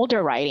my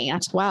older writing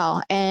as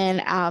well.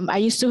 And I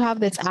used to have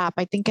this app.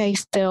 I think I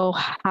still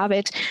have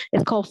it.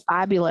 It's called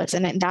Fabulous,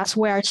 and that's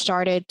where I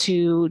started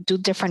to do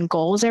different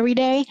goals every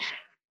day.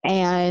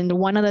 And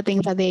one of the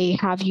things that they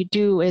have you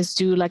do is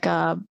do like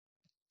a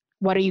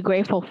what are you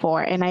grateful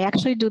for? And I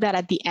actually do that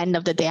at the end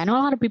of the day. I know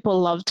a lot of people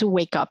love to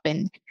wake up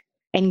and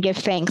give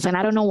thanks. And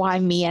I don't know why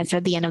me as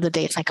at the end of the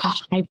day, it's like, oh,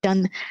 I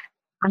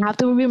have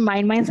to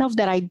remind myself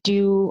that I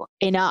do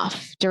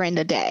enough during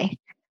the day.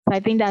 So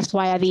I think that's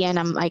why at the end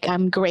I'm like,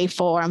 I'm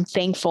grateful, or I'm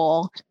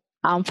thankful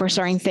for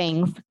certain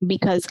things,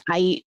 because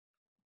I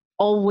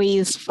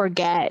always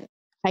forget,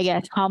 I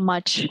guess, how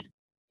much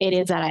it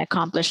is that I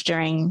accomplished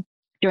during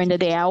the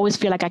day. I always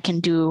feel like I can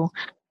do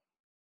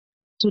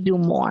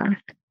more.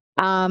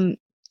 Um,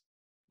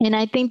 and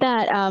I think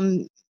that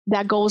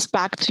that goes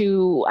back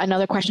to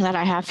another question that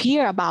I have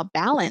here about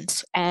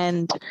balance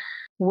and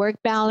work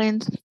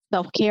balance,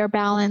 self-care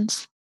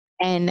balance,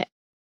 and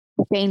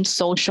staying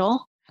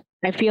social.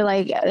 I feel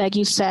like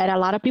you said, a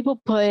lot of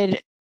people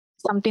put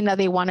something that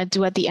they want to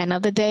do at the end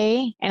of the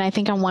day. And I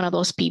think I'm one of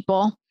those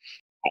people.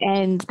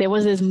 And there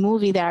was this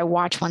movie that I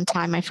watched one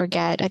time. I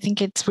forget. I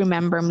think it's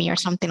Remember Me or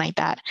something like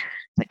that.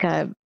 Like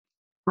a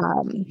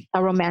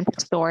romantic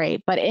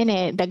story. But in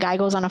it, the guy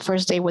goes on a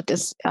first date with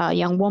this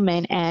young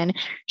woman, and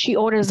she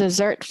orders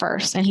dessert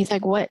first. And he's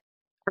like, "What?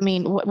 I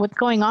mean, what's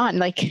going on?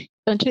 Like,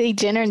 don't you eat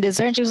dinner and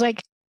dessert?" And she was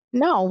like,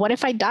 "No. What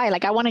if I die?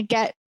 Like, I want to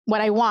get what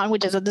I want,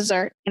 which is a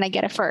dessert, and I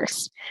get it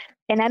first."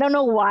 And I don't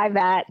know why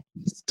that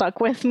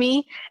stuck with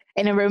me,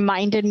 and it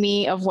reminded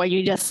me of what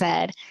you just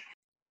said.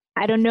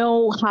 I don't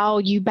know how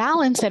you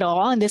balance it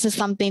all. And this is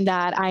something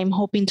that I'm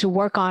hoping to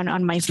work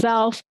on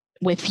myself,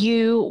 with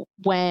you,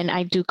 when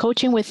I do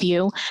coaching with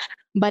you.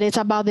 But it's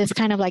about this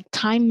kind of like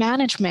time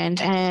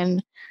management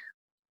and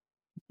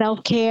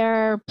self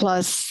care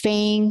plus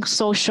staying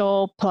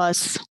social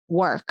plus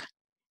work.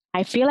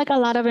 I feel like a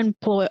lot of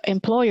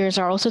employers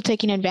are also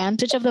taking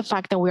advantage of the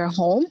fact that we're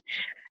home,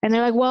 and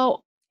they're like,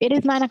 well, it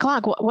is 9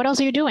 o'clock. What else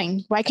are you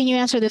doing? Why can you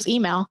answer this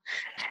email?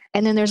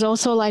 And then there's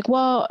also like,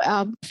 well,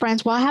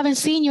 friends, well, I haven't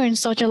seen you in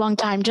such a long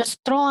time. Just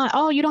throw on,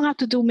 oh, you don't have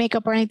to do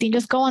makeup or anything.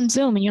 Just go on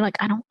Zoom. And you're like,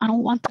 I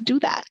don't want to do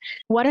that.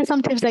 What are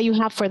some tips that you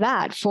have for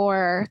that,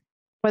 for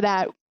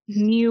that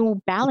new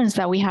balance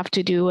that we have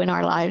to do in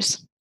our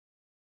lives?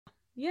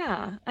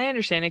 Yeah, I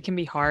understand it can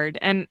be hard.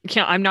 And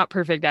I'm not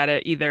perfect at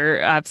it either.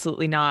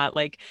 Absolutely not.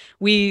 Like,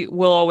 we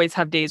will always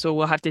have days where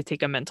we'll have to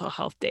take a mental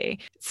health day.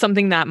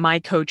 Something that my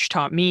coach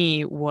taught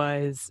me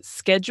was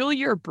schedule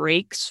your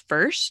breaks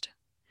first.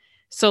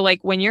 So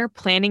like when you're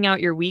planning out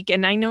your week,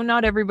 and I know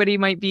not everybody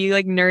might be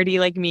like nerdy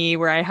like me,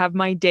 where I have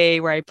my day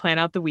where I plan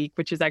out the week,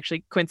 which is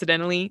actually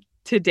coincidentally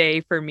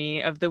today for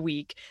me of the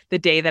week, the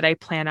day that I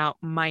plan out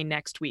my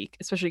next week,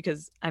 especially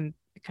because I'm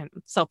kind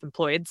of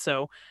self-employed.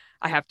 So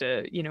I have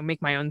to,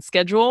 make my own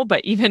schedule.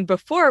 But even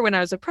before, when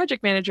I was a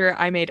project manager,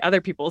 I made other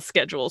people's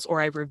schedules,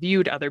 or I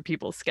reviewed other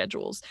people's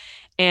schedules.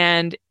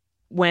 And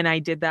when I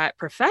did that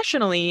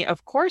professionally,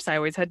 of course, I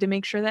always had to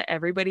make sure that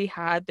everybody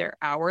had their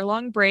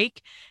hour-long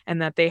break,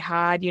 and that they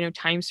had,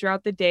 times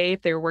throughout the day.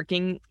 If they were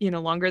working,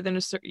 longer than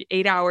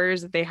 8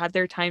 hours, that they had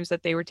their times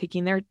that they were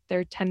taking their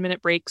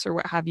 10-minute breaks or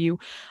what have you.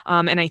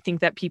 And I think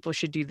that people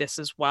should do this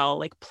as well.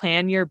 Like,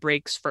 plan your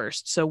breaks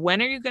first. So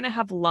when are you going to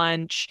have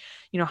lunch?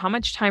 How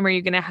much time are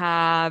you going to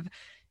have?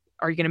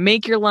 Are you going to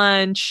make your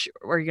lunch,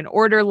 or are you going to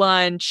order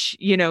lunch?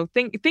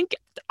 Think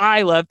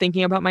I love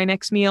thinking about my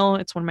next meal.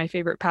 It's one of my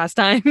favorite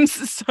pastimes.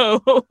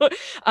 So,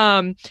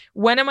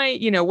 when am I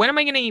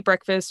going to eat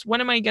breakfast?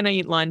 When am I going to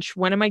eat lunch?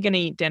 When am I going to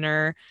eat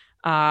dinner?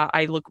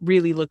 I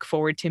really look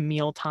forward to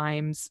meal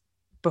times.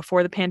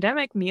 Before the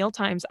pandemic, meal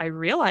times, I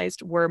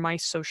realized, were my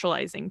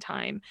socializing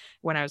time.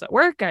 When I was at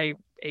work, I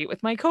ate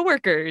with my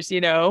coworkers,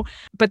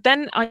 but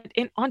then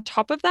on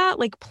top of that,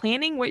 like,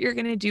 planning what you're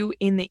going to do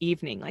in the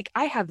evening. Like,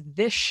 I have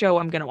this show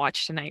I'm going to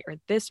watch tonight, or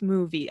this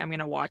movie I'm going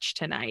to watch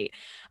tonight.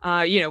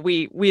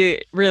 We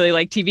really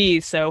like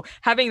TV. So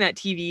having that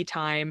TV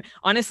time,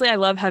 honestly, I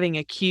love having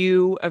a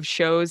queue of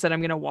shows that I'm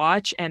going to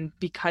watch. And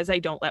because I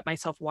don't let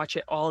myself watch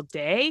it all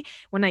day,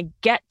 when I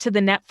get to the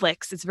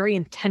Netflix, it's very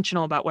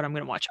intentional about what I'm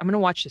going to watch. I'm going to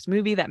watch this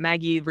movie that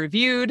Maggie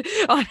reviewed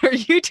on her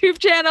YouTube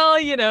channel,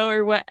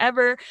 or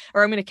whatever,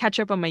 or I'm going to catch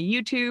up on my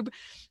YouTube.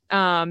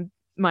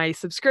 my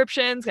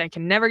subscriptions. I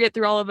can never get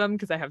through all of them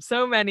because I have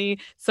so many.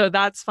 So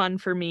that's fun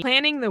for me.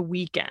 Planning the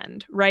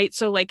weekend, right?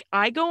 So like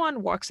I go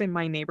on walks in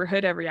my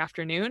neighborhood every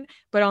afternoon,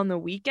 but on the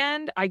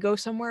weekend I go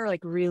somewhere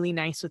like really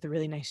nice with a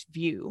really nice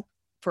view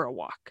for a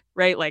walk,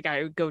 right? Like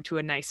I would go to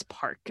a nice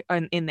park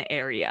in the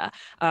area,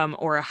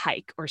 or a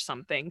hike or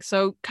something.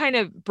 So kind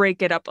of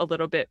break it up a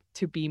little bit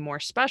to be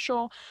more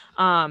special.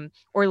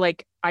 Or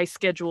like I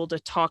scheduled a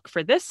talk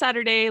for this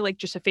Saturday, like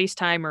just a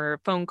FaceTime or a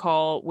phone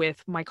call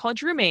with my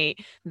college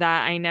roommate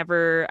that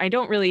I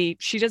don't really,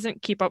 she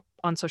doesn't keep up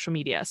on social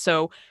media.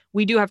 So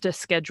we do have to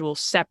schedule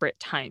separate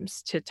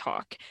times to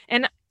talk.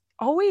 And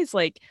always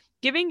like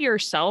giving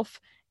yourself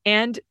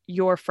and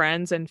your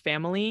friends and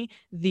family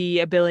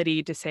the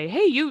ability to say,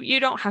 hey, you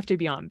don't have to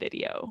be on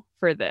video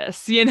for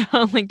this,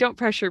 like don't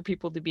pressure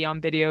people to be on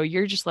video.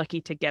 You're just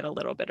lucky to get a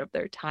little bit of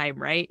their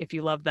time, right? If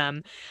you love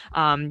them,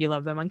 you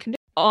love them unconditionally.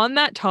 On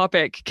that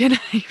topic, can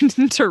I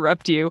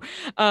interrupt you?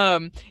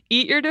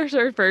 Eat your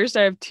dessert first.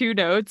 I have two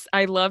notes.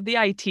 I love the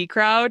IT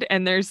crowd,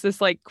 and there's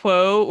this like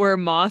quote where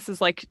Moss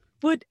is like,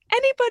 would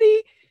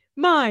anybody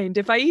mind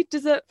if I eat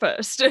dessert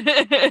first?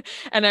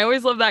 And I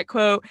always love that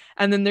quote.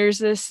 And then there's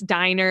this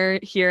diner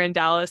here in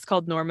Dallas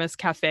called Norma's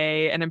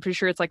Cafe, and I'm pretty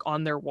sure it's like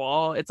on their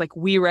wall. It's like,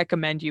 we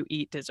recommend you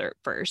eat dessert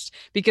first,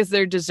 because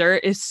their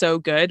dessert is so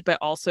good, but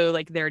also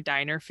like their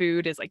diner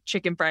food is like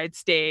chicken fried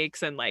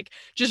steaks and like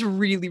just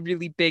really,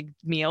 really big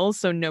meals.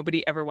 So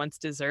nobody ever wants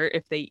dessert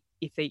if they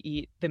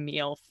eat the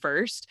meal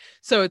first.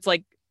 So it's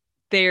like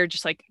they're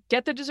just like,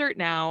 get the dessert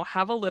now,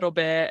 have a little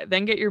bit,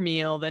 then get your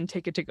meal, then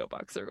take a to-go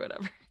box or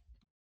whatever.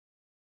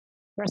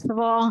 First of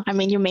all, I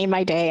mean, you made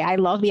my day. I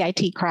love the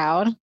IT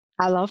crowd.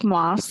 I love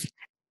Moss.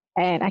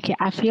 And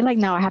I feel like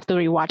now I have to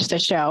rewatch the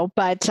show.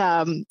 But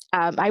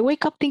I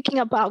wake up thinking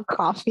about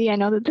coffee. I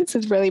know that this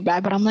is really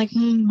bad, but I'm like,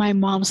 my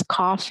mom's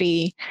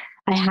coffee.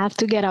 I have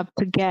to get up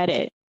to get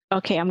it.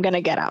 Okay, I'm going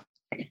to get up.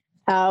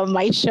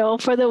 My show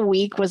for the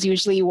week was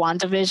usually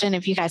WandaVision.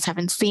 If you guys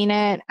haven't seen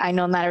it, I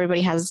know not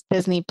everybody has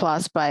Disney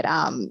Plus, but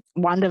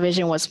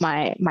WandaVision was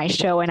my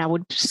show. And I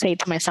would say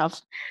to myself,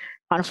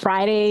 on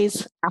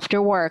Fridays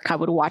after work, I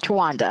would watch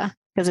Wanda,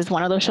 because it's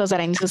one of those shows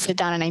that I need to sit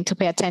down and I need to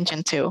pay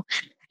attention to.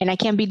 And I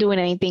can't be doing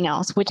anything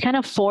else, which kind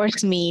of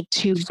forced me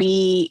to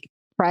be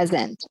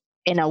present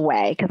in a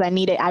way, because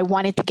I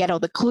wanted to get all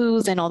the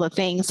clues and all the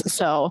things.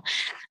 So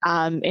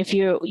if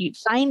you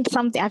find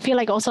something, I feel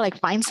like also like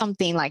find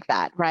something like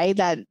that, right?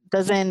 That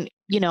doesn't,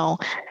 keep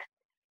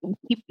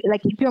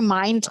your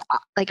mind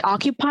like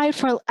occupied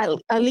for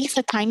at least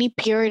a tiny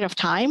period of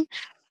time.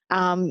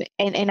 And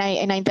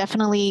I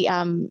definitely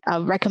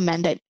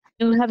recommend it.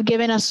 You have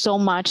given us so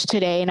much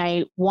today, and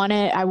I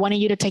wanted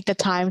you to take the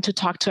time to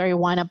talk to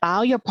everyone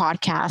about your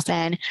podcast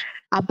and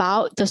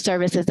about the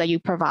services that you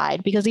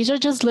provide, because these are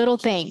just little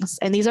things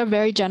and these are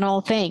very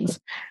general things,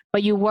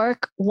 but you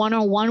work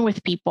one-on-one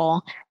with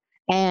people.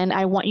 And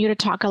I want you to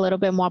talk a little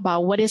bit more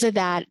about what is it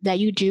that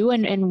you do,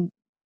 and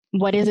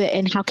what is it,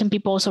 and how can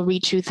people also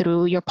reach you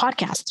through your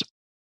podcast?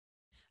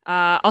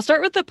 I'll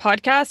start with the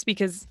podcast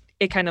because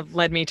it kind of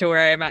led me to where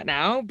I am at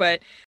now, but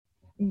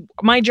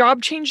my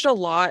job changed a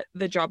lot.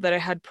 The job that I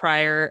had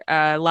prior,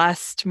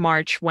 last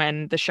March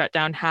when the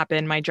shutdown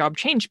happened, my job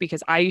changed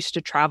because I used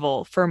to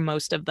travel for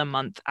most of the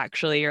month,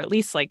 actually, or at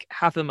least like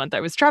half the month.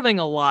 I was traveling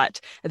a lot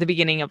at the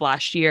beginning of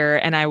last year,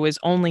 and I was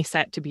only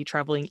set to be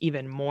traveling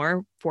even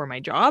more for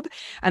my job.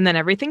 And then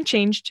everything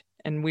changed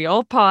and we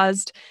all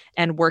paused,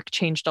 and work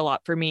changed a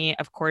lot for me.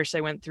 Of course,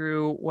 I went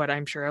through what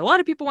I'm sure a lot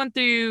of people went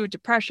through: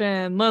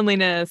 depression,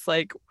 loneliness,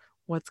 like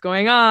what's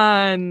going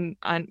on,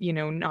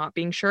 not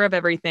being sure of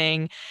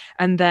everything.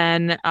 And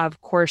then, of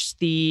course,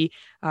 the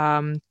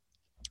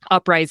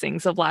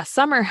uprisings of last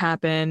summer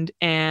happened,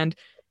 and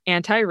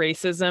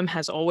anti-racism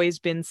has always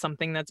been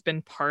something that's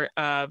been part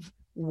of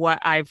what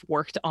I've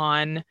worked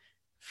on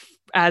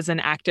as an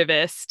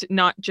activist,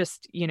 not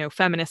just,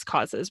 feminist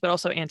causes, but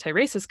also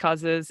anti-racist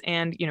causes.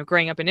 And,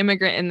 growing up an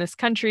immigrant in this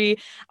country,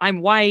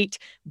 I'm white,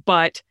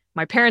 but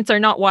my parents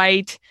are not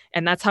white.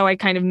 And that's how I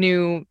kind of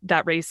knew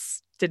that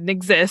race didn't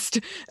exist.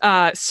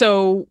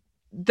 So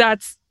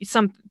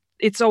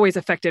it's always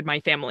affected my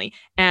family.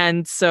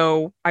 And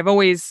so I've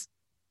always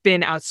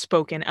been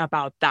outspoken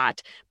about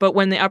that. But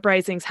when the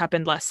uprisings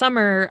happened last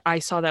summer, I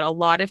saw that a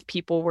lot of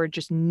people were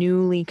just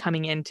newly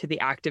coming into the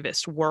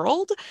activist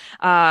world,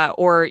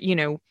 or,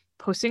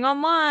 posting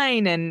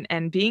online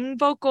and being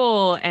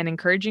vocal and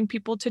encouraging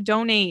people to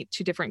donate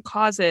to different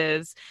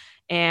causes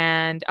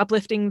and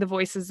uplifting the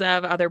voices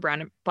of other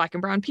Black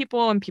and brown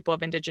people and people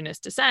of Indigenous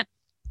descent.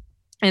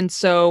 And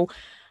so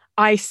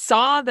I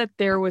saw that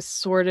there was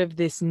sort of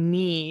this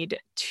need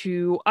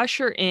to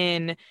usher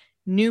in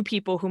new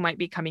people who might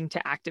be coming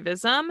to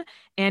activism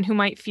and who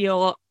might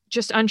feel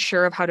just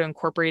unsure of how to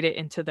incorporate it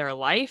into their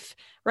life,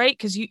 right?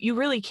 Because you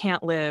really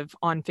can't live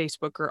on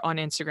Facebook or on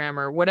Instagram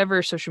or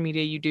whatever social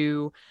media you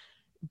do,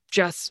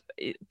 just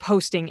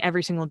posting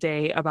every single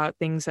day about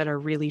things that are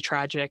really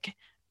tragic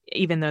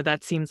even though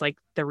that seems like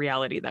the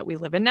reality that we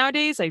live in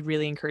nowadays, I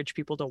really encourage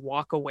people to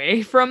walk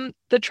away from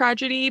the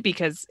tragedy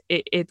because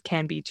it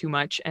can be too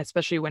much,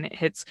 especially when it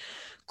hits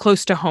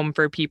close to home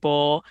for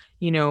people.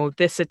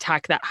 This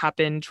attack that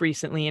happened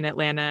recently in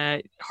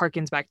Atlanta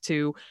harkens back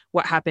to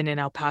what happened in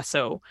El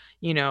Paso,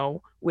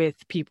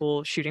 with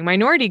people shooting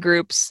minority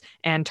groups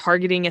and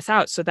targeting us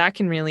out. So that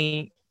can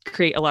really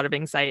create a lot of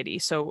anxiety.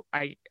 So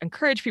I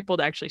encourage people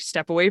to actually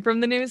step away from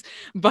the news,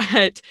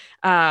 but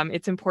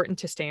it's important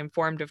to stay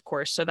informed, of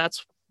course. So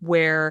that's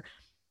where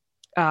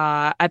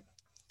at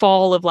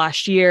fall of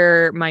last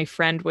year, my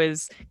friend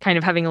was kind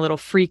of having a little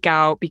freak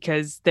out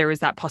because there was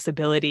that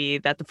possibility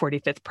that the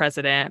 45th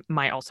president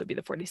might also be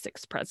the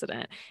 46th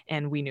president.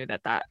 And we knew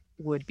that that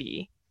would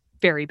be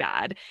very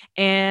bad.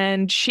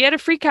 And she had a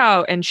freak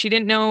out and she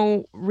didn't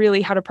know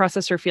really how to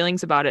process her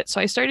feelings about it.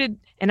 So I started,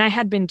 and I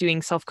had been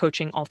doing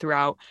self-coaching all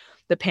throughout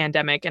the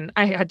pandemic, and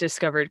I had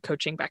discovered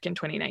coaching back in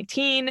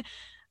 2019,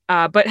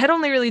 but had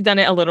only really done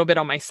it a little bit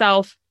on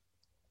myself.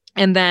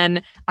 And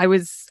then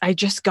I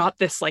just got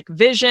this like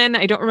vision.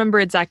 I don't remember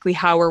exactly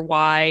how or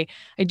why.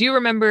 I do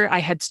remember I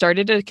had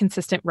started a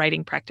consistent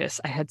writing practice.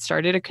 I had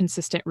started a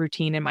consistent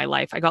routine in my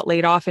life. I got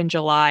laid off in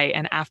July.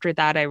 And after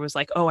that, I was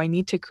like, oh, I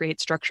need to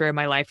create structure in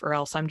my life or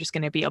else I'm just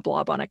going to be a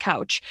blob on a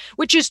couch,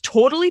 which is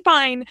totally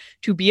fine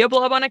to be a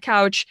blob on a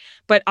couch.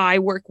 But I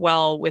work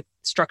well with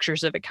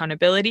structures of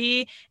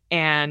accountability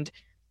and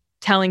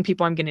telling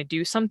people I'm going to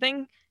do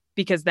something,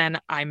 because then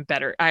I'm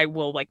better. I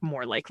will like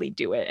more likely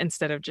do it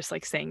instead of just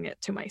like saying it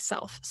to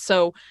myself.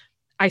 So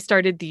I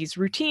started these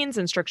routines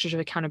and structures of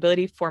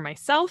accountability for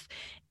myself.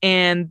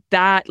 And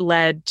that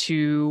led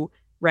to,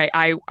 right,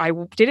 I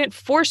didn't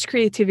force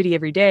creativity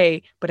every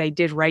day, but I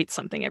did write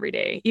something every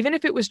day, even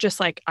if it was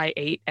just like I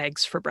ate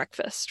eggs for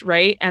breakfast,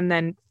 right? And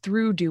then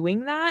through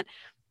doing that,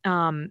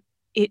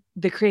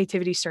 the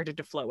creativity started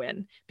to flow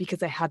in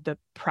because I had the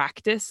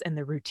practice and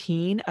the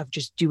routine of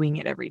just doing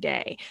it every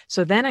day.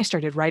 So then I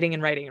started writing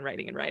and writing and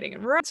writing and writing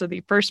and writing. So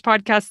the first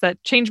podcast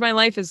that changed my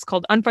life is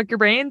called Unfuck Your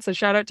Brain. So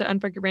shout out to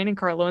Unfuck Your Brain and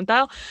Cara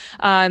Lowenthal.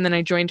 And then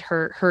I joined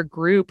her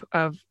group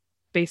of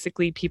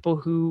basically people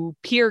who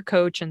peer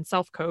coach and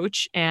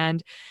self-coach.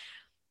 And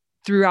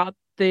throughout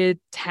the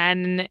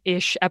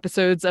 10-ish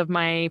episodes of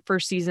my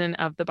first season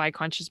of The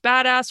Bi-Conscious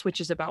Badass,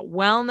 which is about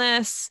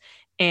wellness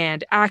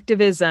and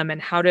activism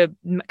and how to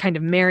kind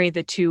of marry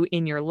the two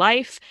in your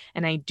life.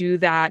 And I do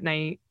that and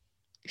I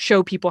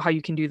show people how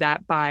you can do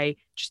that by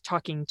just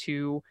talking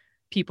to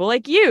people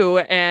like you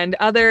and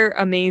other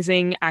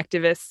amazing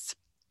activists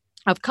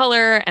of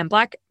color and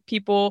Black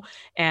people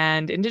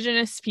and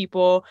Indigenous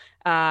people.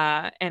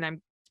 And I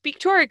speak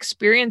to our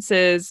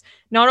experiences,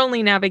 not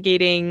only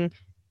navigating,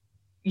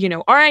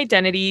 our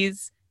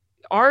identities,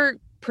 our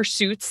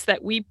pursuits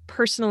that we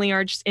personally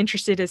are just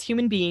interested as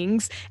human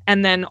beings,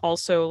 and then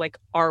also like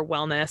our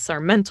wellness, our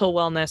mental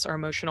wellness, our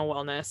emotional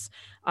wellness.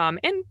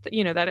 And,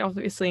 that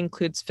obviously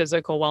includes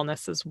physical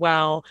wellness as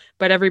well,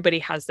 but everybody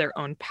has their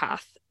own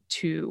path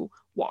to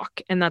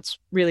walk. And that's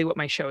really what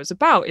my show is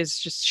about, is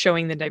just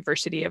showing the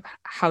diversity of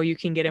how you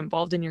can get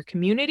involved in your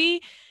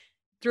community.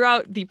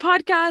 Throughout the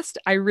podcast,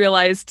 I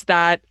realized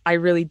that I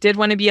really did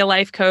want to be a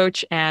life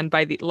coach. And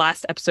by the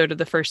last episode of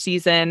the first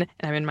season,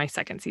 and I'm in my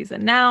second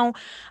season now,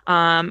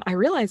 I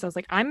realized I was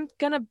like, I'm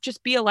going to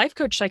just be a life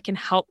coach so I can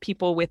help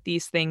people with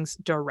these things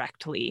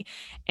directly.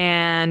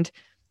 And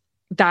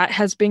that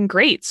has been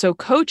great. So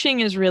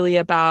coaching is really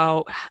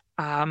about,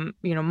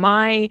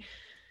 my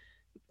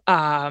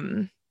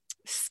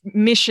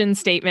mission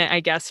statement,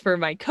 I guess, for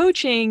my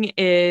coaching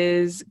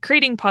is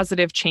creating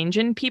positive change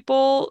in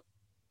people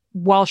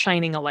while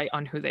shining a light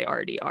on who they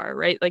already are,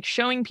 right? Like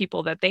showing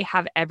people that they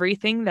have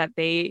everything that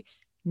they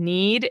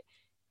need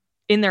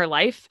in their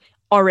life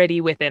already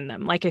within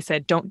them. Like I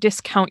said, don't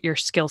discount your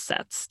skill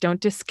sets.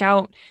 Don't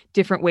discount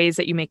different ways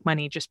that you make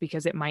money just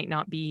because it might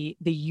not be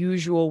the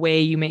usual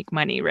way you make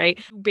money, right?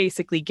 You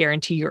basically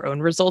guarantee your own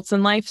results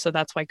in life. So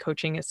that's why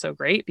coaching is so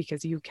great,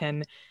 because you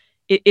can,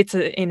 it's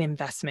an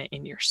investment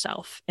in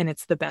yourself, and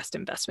it's the best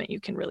investment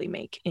you can really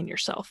make in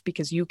yourself,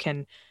 because you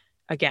can,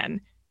 again,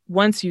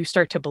 once you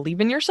start to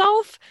believe in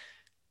yourself,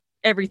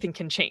 everything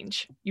can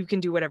change. You can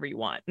do whatever you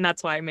want. And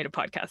that's why I made a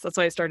podcast. That's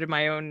why I started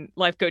my own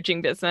life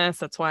coaching business.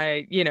 That's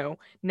why,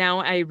 now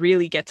I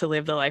really get to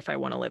live the life I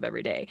want to live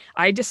every day.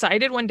 I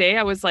decided one day,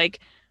 I was like,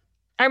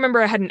 I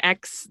remember I had an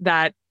ex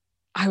that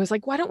I was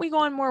like, why don't we go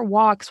on more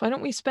walks? Why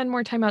don't we spend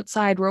more time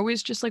outside? We're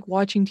always just like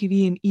watching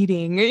TV and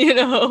eating,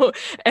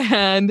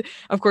 And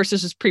of course,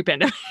 this is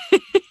pre-pandemic.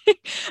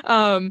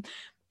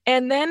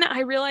 And then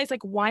I realized,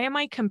 like, why am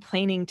I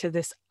complaining to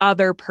this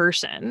other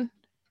person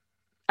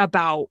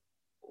about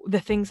the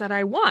things that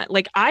I want?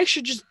 Like, I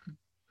should just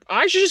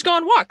go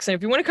on walks. And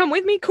if you want to come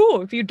with me,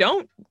 cool. If you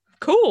don't,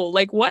 cool.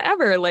 Like,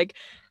 whatever. Like,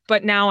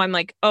 but now I'm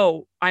like,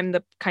 oh, I'm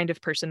the kind of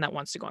person that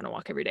wants to go on a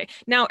walk every day.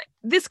 Now,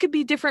 this could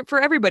be different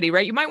for everybody,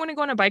 right? You might want to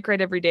go on a bike ride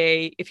every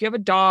day. If you have a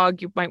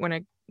dog, you might want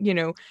to,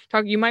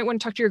 you might want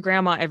to talk to your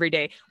grandma every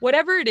day.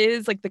 Whatever it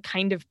is, like the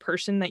kind of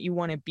person that you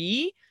want to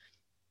be,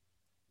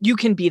 you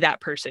can be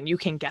that person. You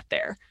can get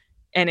there.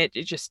 And it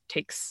just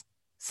takes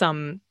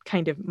some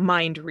kind of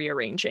mind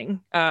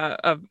rearranging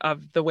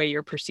of the way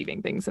you're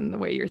perceiving things and the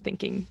way you're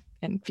thinking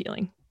and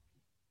feeling.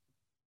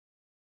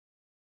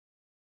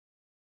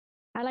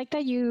 I like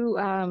that you're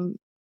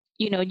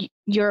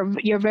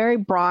very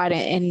broad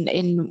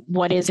in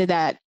what is it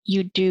that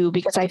you do,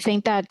 because I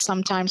think that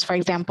sometimes, for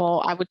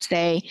example, I would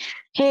say,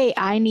 hey,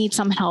 I need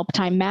some help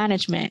time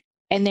management.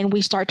 And then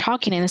we start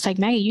talking and it's like,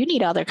 Maggie, you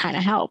need other kind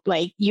of help.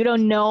 Like you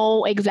don't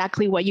know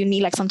exactly what you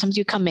need. Like sometimes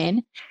you come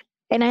in,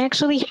 and I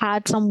actually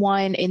had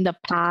someone in the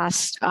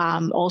past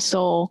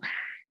also,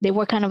 they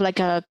were kind of like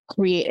they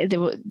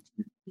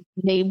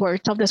were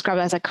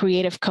self-described as a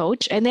creative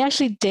coach, and they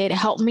actually did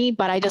help me,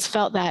 but I just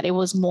felt that it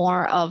was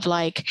more of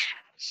like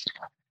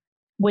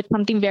with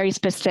something very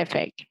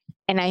specific.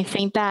 And I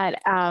think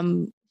that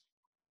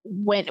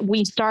when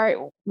we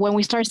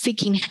start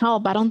seeking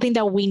help, I don't think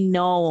that we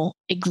know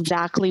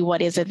exactly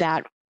what is it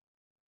that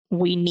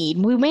we need.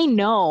 We may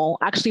know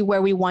actually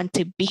where we want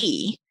to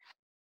be,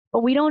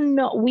 but we don't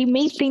know. We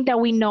may think that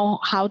we know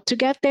how to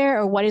get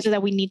there or what is it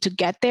that we need to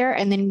get there.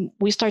 And then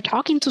we start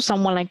talking to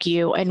someone like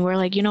you and we're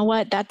like, you know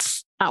what?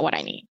 That's not what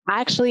I need.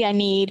 Actually, I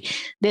need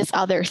this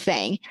other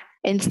thing.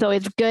 And so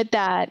it's good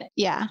that,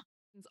 yeah.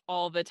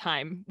 All the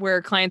time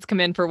where clients come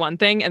in for one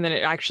thing and then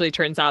it actually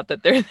turns out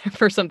that they're there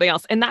for something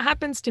else. And that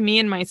happens to me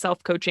in my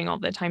self-coaching all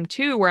the time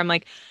too, where I'm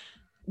like,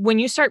 when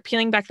you start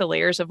peeling back the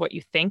layers of what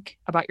you think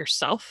about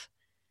yourself,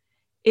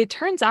 it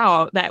turns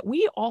out that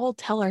we all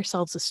tell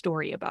ourselves a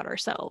story about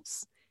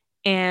ourselves.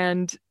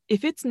 And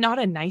if it's not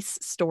a nice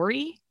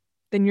story,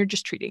 then you're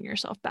just treating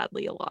yourself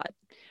badly a lot,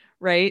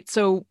 right?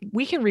 So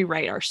we can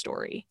rewrite our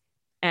story,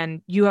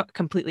 and you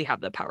completely have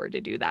the power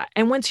to do that.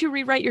 And once you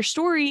rewrite your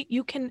story,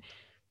 you can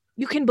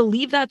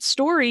believe that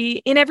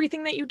story in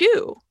everything that you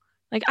do.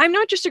 Like, I'm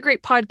not just a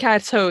great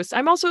podcast host.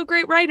 I'm also a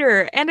great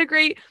writer and a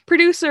great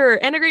producer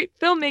and a great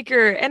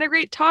filmmaker and a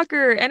great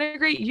talker and a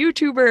great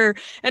YouTuber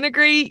and a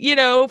great,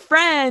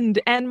 friend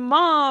and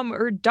mom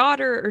or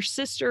daughter or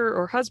sister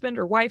or husband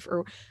or wife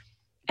or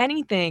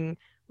anything,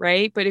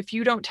 right? But if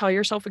you don't tell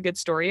yourself a good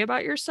story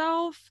about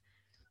yourself,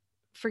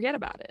 forget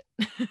about it.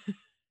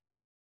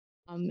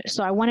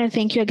 So I want to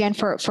thank you again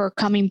for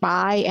coming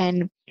by,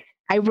 and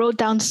I wrote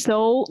down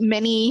so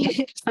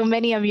many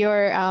of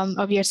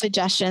your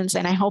suggestions,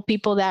 and I hope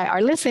people that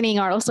are listening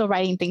are also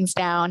writing things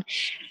down.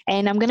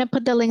 And I'm gonna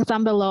put the links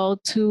down below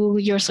to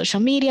your social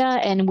media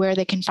and where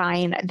they can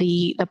find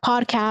the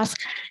podcast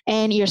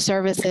and your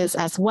services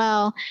as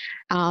well.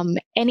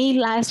 Any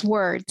last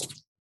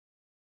words?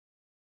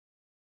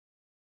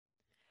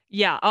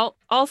 Yeah,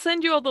 I'll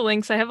send you all the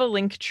links. I have a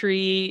link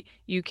tree.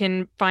 You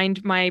can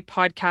find my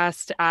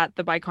podcast at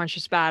the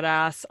Biconscious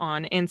Badass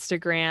on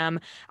Instagram.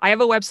 I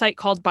have a website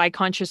called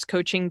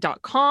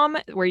biconsciouscoaching.com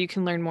where you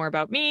can learn more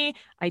about me.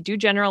 I do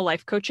general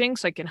life coaching,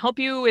 so I can help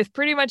you with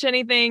pretty much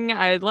anything.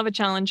 I'd love a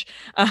challenge.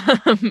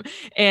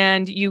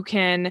 And you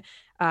can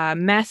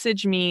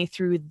message me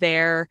through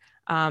there.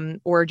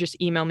 Or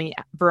just email me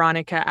at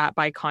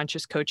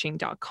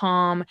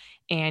veronica@biconsciouscoaching.com,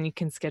 and you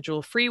can schedule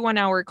a free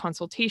 1-hour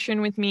consultation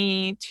with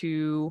me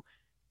to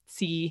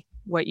see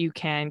what you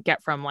can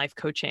get from life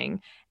coaching.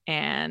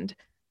 And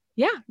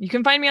yeah, you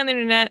can find me on the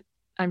internet.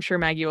 I'm sure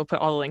Maggie will put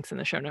all the links in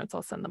the show notes.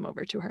 I'll send them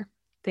over to her.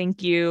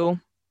 Thank you.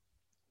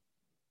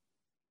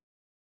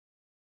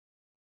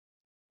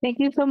 Thank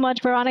you so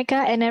much, Veronica.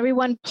 And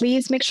everyone,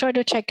 please make sure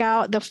to check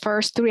out the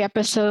first 3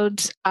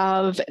 episodes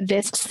of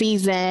this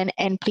season.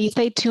 And please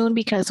stay tuned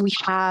because we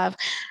have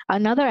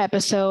another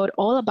episode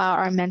all about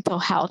our mental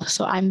health.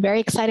 So I'm very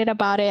excited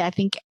about it. I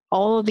think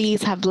all of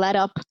these have led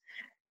up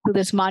to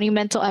this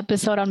monumental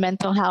episode on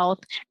mental health.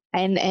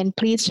 And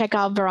please check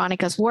out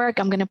Veronica's work.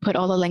 I'm going to put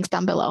all the links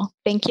down below.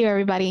 Thank you,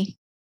 everybody.